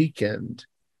be weakened.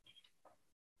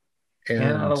 And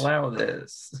cannot allow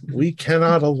this. We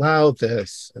cannot allow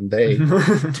this. And they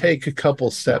take a couple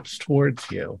steps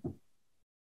towards you.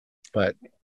 But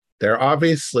they're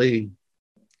obviously...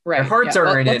 Right. Their hearts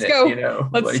aren't in let's go. it, you know.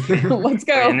 Let's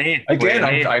go. Again,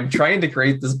 I'm trying to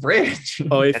create this bridge.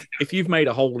 Oh, if you've made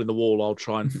a hole in the wall, I'll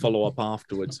try and follow up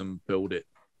afterwards and build it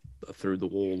through the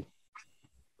wall.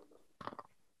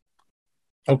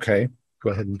 Okay, go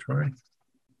ahead and try.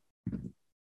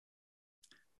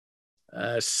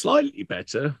 Slightly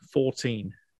better,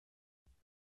 14.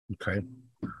 Okay.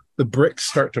 The bricks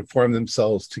start to form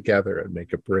themselves together and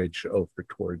make a bridge over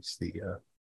towards the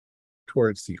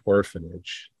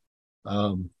orphanage.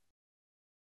 One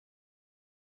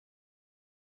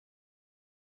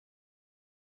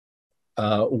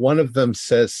of them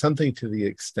says something to the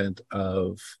extent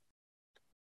of,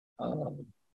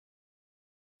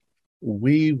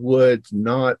 we would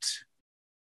not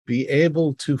be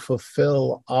able to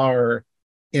fulfill our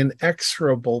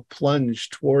inexorable plunge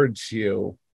towards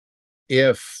you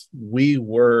if we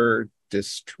were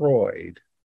destroyed.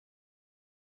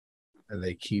 And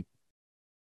they keep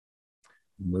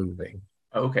moving.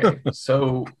 Okay,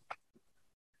 so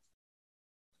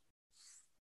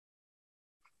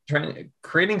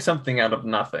creating something out of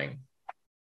nothing.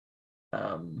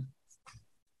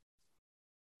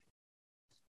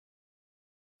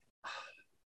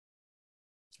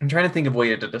 I'm trying to think of a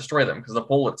way to destroy them because the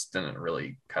bullets didn't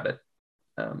really cut it.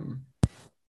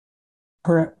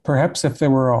 Perhaps if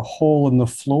there were a hole in the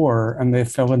floor and they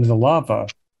fell into the lava,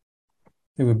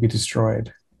 they would be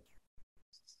destroyed.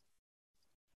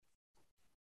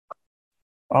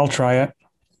 I'll try it.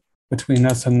 Between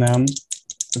us and them,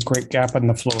 a great gap in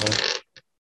the floor.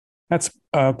 That's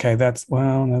okay. That's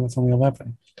only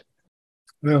 11.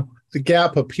 Well, the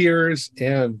gap appears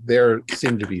and they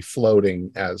seem to be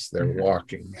floating as they're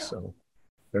walking, so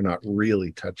they're not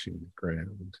really touching the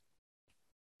ground.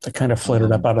 They kind of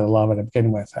floated up out of the lava to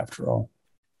begin with, after all.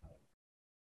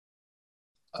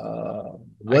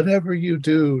 Whatever you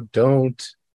do, don't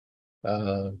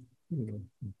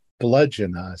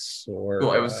bludgeon us or.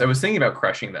 I was thinking about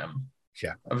crushing them.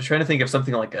 Yeah, I was trying to think of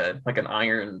something like an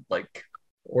iron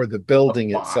or the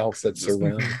building itself that's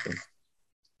around them.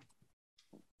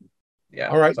 Yeah.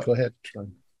 All right, go ahead, try.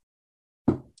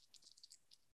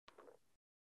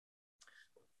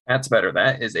 That's better.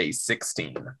 That is a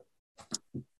 16.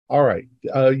 All right,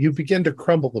 you begin to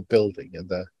crumble the building, and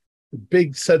the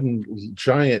big, sudden,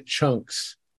 giant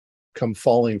chunks come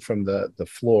falling from the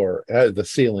floor, the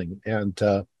ceiling, and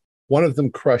one of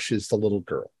them crushes the little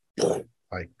girl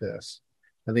like this,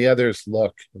 and the others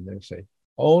look and they say,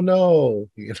 "Oh no!"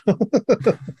 You know.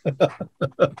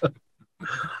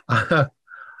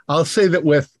 I'll say that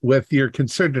with your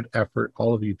concerted effort,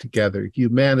 all of you together, you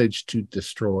managed to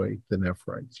destroy the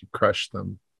Nephrites. You crushed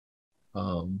them,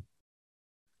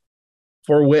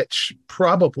 for which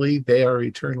probably they are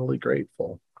eternally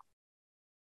grateful.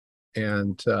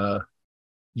 And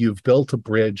you've built a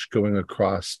bridge going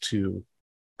across to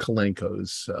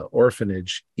Kalenko's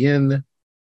orphanage in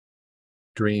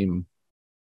Dream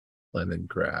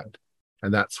Leningrad.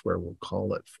 And that's where we'll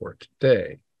call it for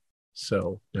today.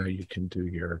 So now you can do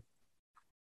your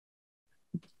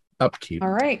upkeep. All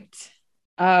right.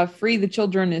 Free the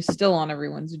children is still on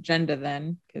everyone's agenda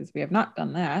then, because we have not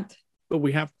done that. But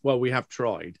we have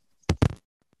tried.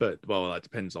 But that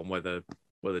depends on whether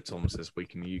Tom says we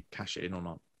can cash it in or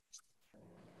not.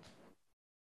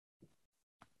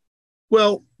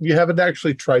 Well, you haven't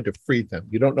actually tried to free them.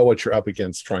 You don't know what you're up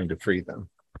against trying to free them.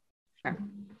 Okay.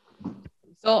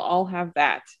 So I'll have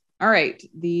that. All right.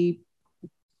 The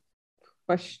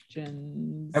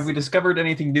questions. Have we discovered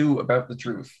anything new about the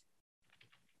truth?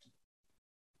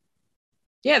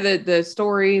 Yeah, the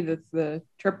story, the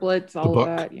triplets, all book.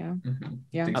 of that. Yeah. Mm-hmm.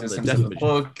 Yeah. The And the existence of the definition.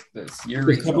 book, this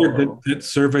We covered Yuri. that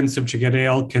servants of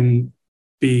Chigadael can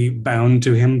be bound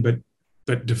to him,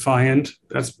 but defiant.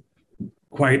 That's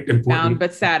quite important. Bound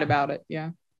but sad about it. Yeah.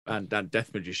 And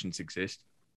death magicians exist.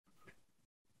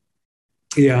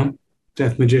 Yeah,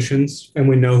 death magicians, and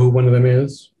we know who one of them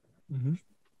is. Mm-hmm.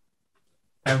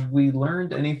 Have we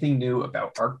learned anything new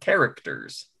about our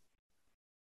characters?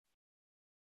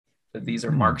 That these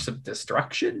are marks of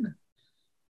destruction?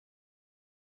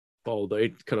 Well,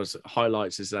 it kind of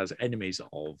highlights us as enemies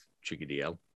of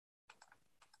Chigadiel.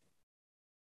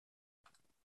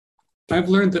 I've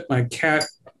learned that my cat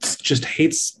just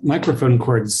hates microphone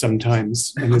cords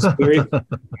sometimes, and is very.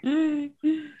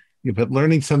 Yeah, but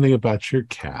learning something about your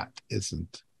cat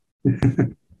isn't.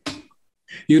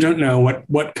 You don't know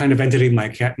what kind of entity my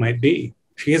cat might be.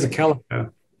 She is a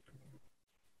calico.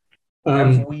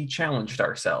 Have we challenged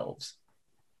ourselves?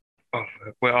 Oh,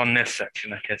 we're on this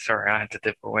section. Okay, sorry, I had to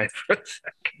dip away for a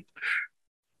second.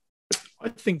 I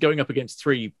think going up against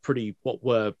three we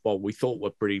thought were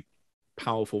pretty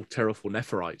powerful, terrible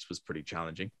Nephirites was pretty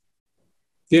challenging.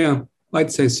 Yeah,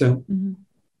 I'd say so. Mm-hmm.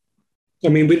 I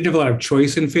mean, we didn't have a lot of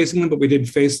choice in facing them, but we did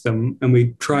face them, and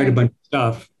we tried a bunch of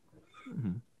stuff.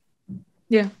 Mm-hmm.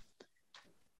 Yeah.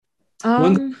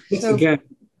 So Again,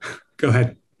 go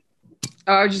ahead.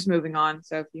 I was just moving on.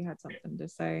 So if you had something to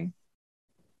say,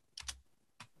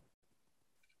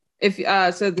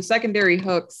 so the secondary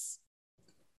hooks,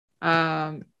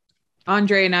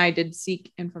 Andre and I did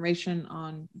seek information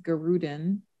on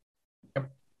Garudin.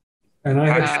 And I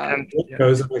had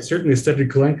Kalenko's, and I certainly studied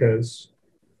Kalenko's.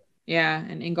 Yeah,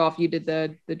 and Ingolf, you did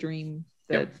the dream,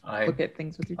 look at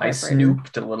things with your I typewriter.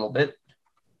 snooped a little bit.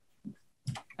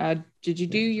 Did you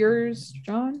do yours,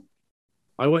 John?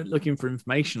 I went looking for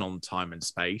information on time and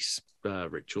space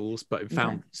rituals, but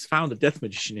found a death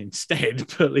magician instead.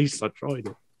 But at least I tried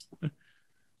it.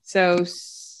 So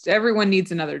everyone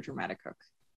needs another dramatic hook.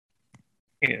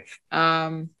 Yes.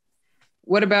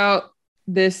 What about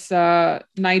this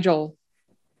Nigel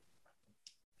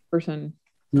person,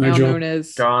 now known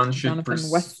as John should Jonathan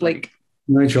Westlake?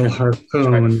 Nigel try to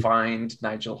Harcone. find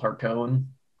Nigel Harcone.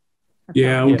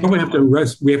 Yeah, we probably have to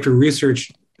we have to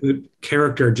research the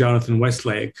character Jonathan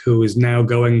Westlake, who is now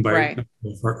going by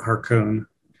Harcone.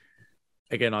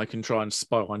 Again, I can try and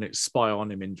spy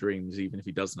on him in dreams, even if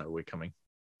he does know we're coming.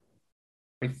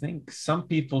 I think some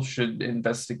people should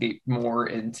investigate more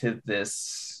into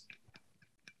this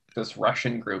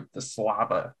Russian group, the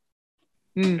Slava.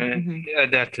 Mm-hmm. Yeah,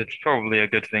 that's probably a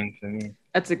good thing for me.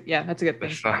 That's a good thing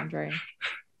for Andre.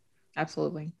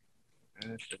 Absolutely.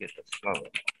 Let's get the Slava.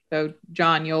 So,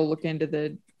 John, you'll look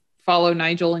into follow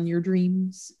Nigel in your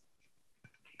dreams.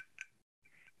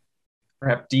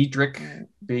 Perhaps Diedrich,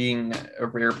 being a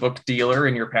rare book dealer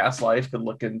in your past life, could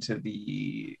look into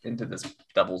this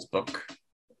Devil's Book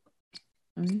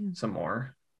some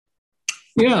more.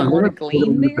 Yeah, more to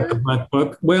glean there? The Black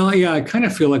Book. Well, yeah, I kind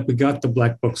of feel like we got the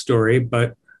Black Book story,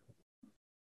 but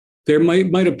there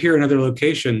might appear in other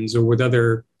locations or with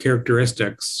other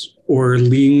characteristics, or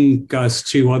link us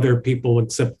to other people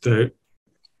except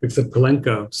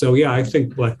Kalenko. So yeah, I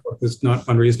think Black Book is not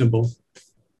unreasonable.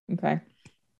 Okay.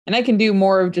 And I can do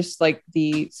more of just like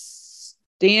the is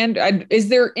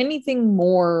there anything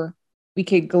more we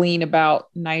could glean about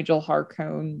Nigel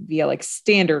Harcone via like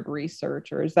standard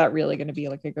research, or is that really going to be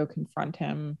like a go confront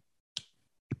him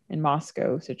in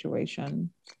Moscow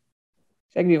situation?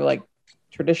 So I can do like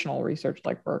traditional research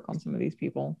like work on some of these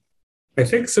people. I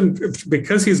think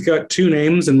because he's got two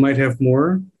names and might have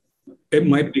more, it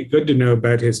might be good to know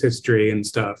about his history and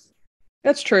stuff.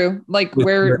 That's true. Like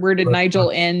where did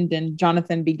Nigel end and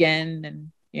Jonathan begin?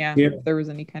 And if there was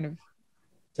any kind of...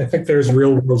 I think there's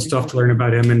real world stuff to learn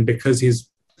about him, and because he's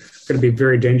going to be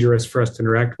very dangerous for us to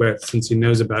interact with since he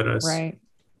knows about us. Right.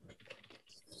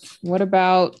 What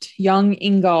about young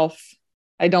Ingolf?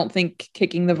 I don't think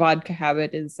kicking the vodka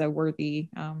habit is a worthy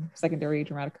secondary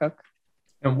dramatic hook.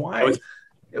 And why?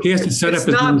 He has to set up. It's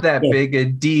not that big a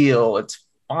deal. It's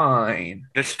fine.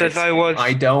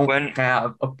 I don't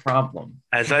have a problem.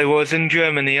 As I was in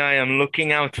Germany, I am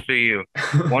looking out for you.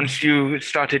 Once you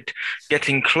started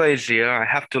getting crazier, I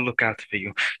have to look out for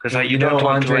you because you don't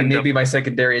want Andre, to maybe my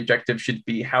secondary objective should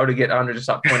be how to get Andre to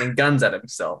stop pointing guns at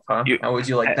himself, huh? How would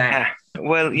you like that?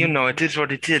 Well, it is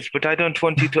what it is, but I don't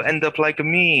want you to end up like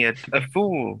me, a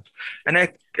fool. And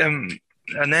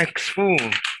An ex-fool.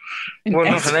 An Well,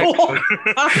 not an ex-fool.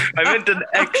 ex-fool. I meant an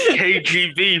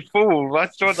ex-KGB fool.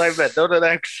 That's what I meant, not an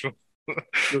ex-fool.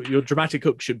 Your dramatic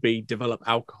hook should be develop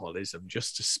alcoholism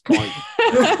just to spite.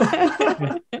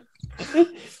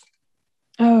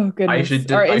 Oh goodness! I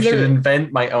should All right, I is should there-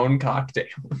 invent my own cocktail.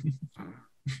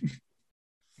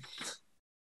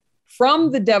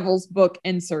 From the Devil's Book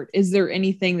insert, is there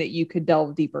anything that you could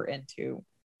delve deeper into?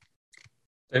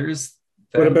 There's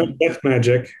What about death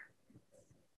magic?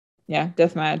 Yeah,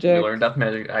 death you magic. learn death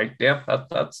magic.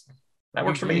 That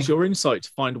works for me. Use your insight to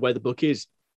find where the book is.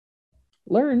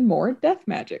 Learn more death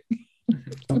magic.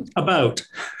 About.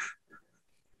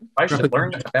 I should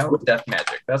learn about death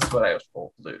magic. That's what I was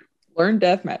told to do. Learn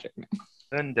death magic.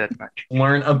 Then death match.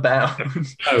 Learn about.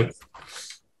 Oh,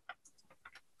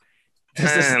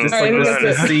 This is Alright, like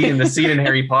that's the scene in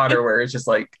Harry Potter where it's just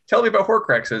like, tell me about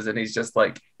Horcruxes, and he's just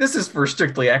like, this is for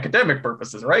strictly academic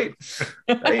purposes, right?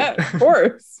 Right, Of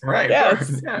course. right,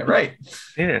 Yes. yeah, right,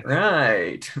 Yeah.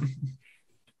 right.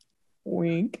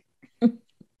 Wink. Yeah,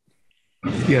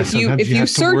 If you- sometimes if you you have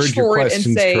to search word your for it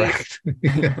and questions say-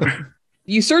 correct.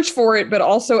 You search for it, but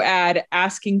also add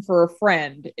asking for a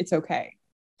friend. It's okay.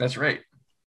 That's right.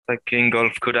 Like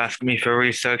Ingolf could ask me for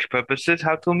research purposes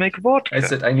how to make vodka. I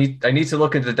said I need to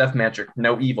look into death magic.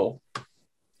 No evil.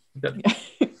 All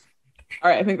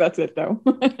right, I think that's it though.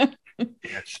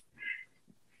 Yes.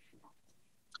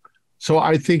 So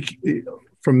I think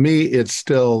for me, it's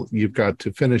still, you've got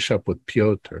to finish up with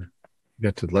Piotr. You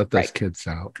got to let those Right. kids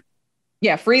out.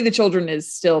 Yeah, free the children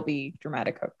is still the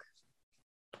dramatic hook.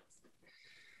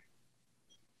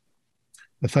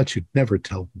 I thought you'd never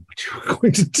tell them what you were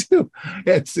going to do.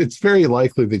 It's very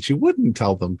likely that you wouldn't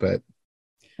tell them, but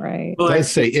Right. well, I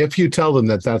say if you tell them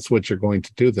that that's what you're going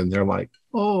to do, then they're like,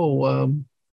 "Oh,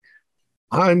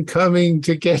 I'm coming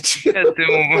to get you."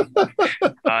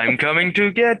 I'm coming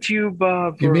to get you,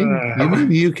 Barbara. You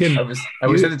mean you I can? was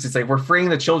going to say we're freeing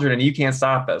the children and you can't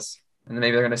stop us. And then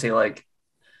maybe they're going to say like,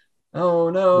 oh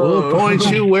no. We'll point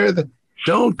you where the.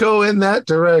 Don't go in that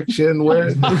direction. Where?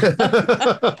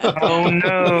 Oh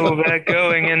no, they're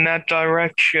going in that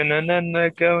direction and then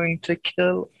they're going to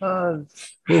kill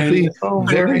us. We'll be Oh,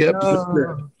 very no.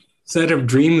 upset. set of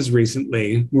dreams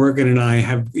recently, Morgan and I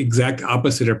have the exact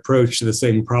opposite approach to the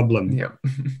same problem, Yeah.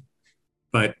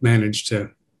 but managed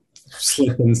to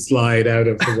slip and slide out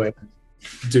of the way.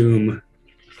 Doom.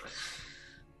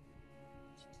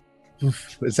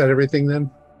 Is that everything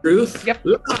then? Truth? Yep.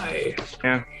 Lie.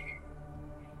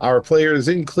 Our players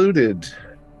included.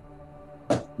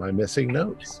 My missing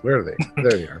notes. Where are they?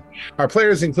 There they are. Our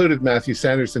players included Matthew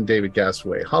Sanderson, David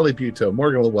Gasaway, Holly Buteau,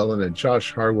 Morgan Llewellyn, and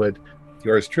Josh Harwood.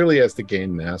 Yours truly as the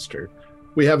game master.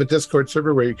 We have a Discord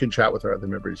server where you can chat with our other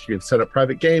members. You can set up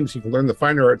private games. You can learn the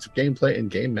finer arts of gameplay and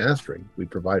game mastering. We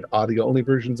provide audio-only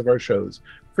versions of our shows,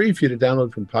 free for you to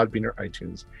download from Podbean or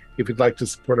iTunes. If you'd like to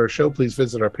support our show, please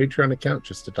visit our Patreon account.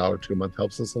 Just $1 or $2 a month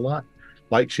helps us a lot.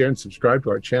 Like, share, and subscribe to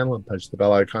our channel, and punch the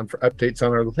bell icon for updates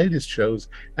on our latest shows,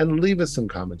 and leave us some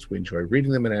comments. We enjoy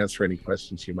reading them and answer any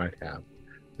questions you might have.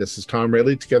 This is Tom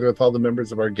Rayleigh, together with all the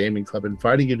members of our gaming club,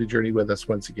 inviting you to journey with us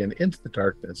once again into the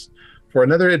darkness for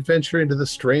another adventure into the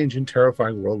strange and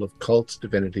terrifying world of KULT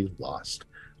Divinity Lost.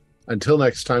 Until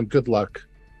next time, good luck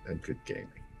and good gaming.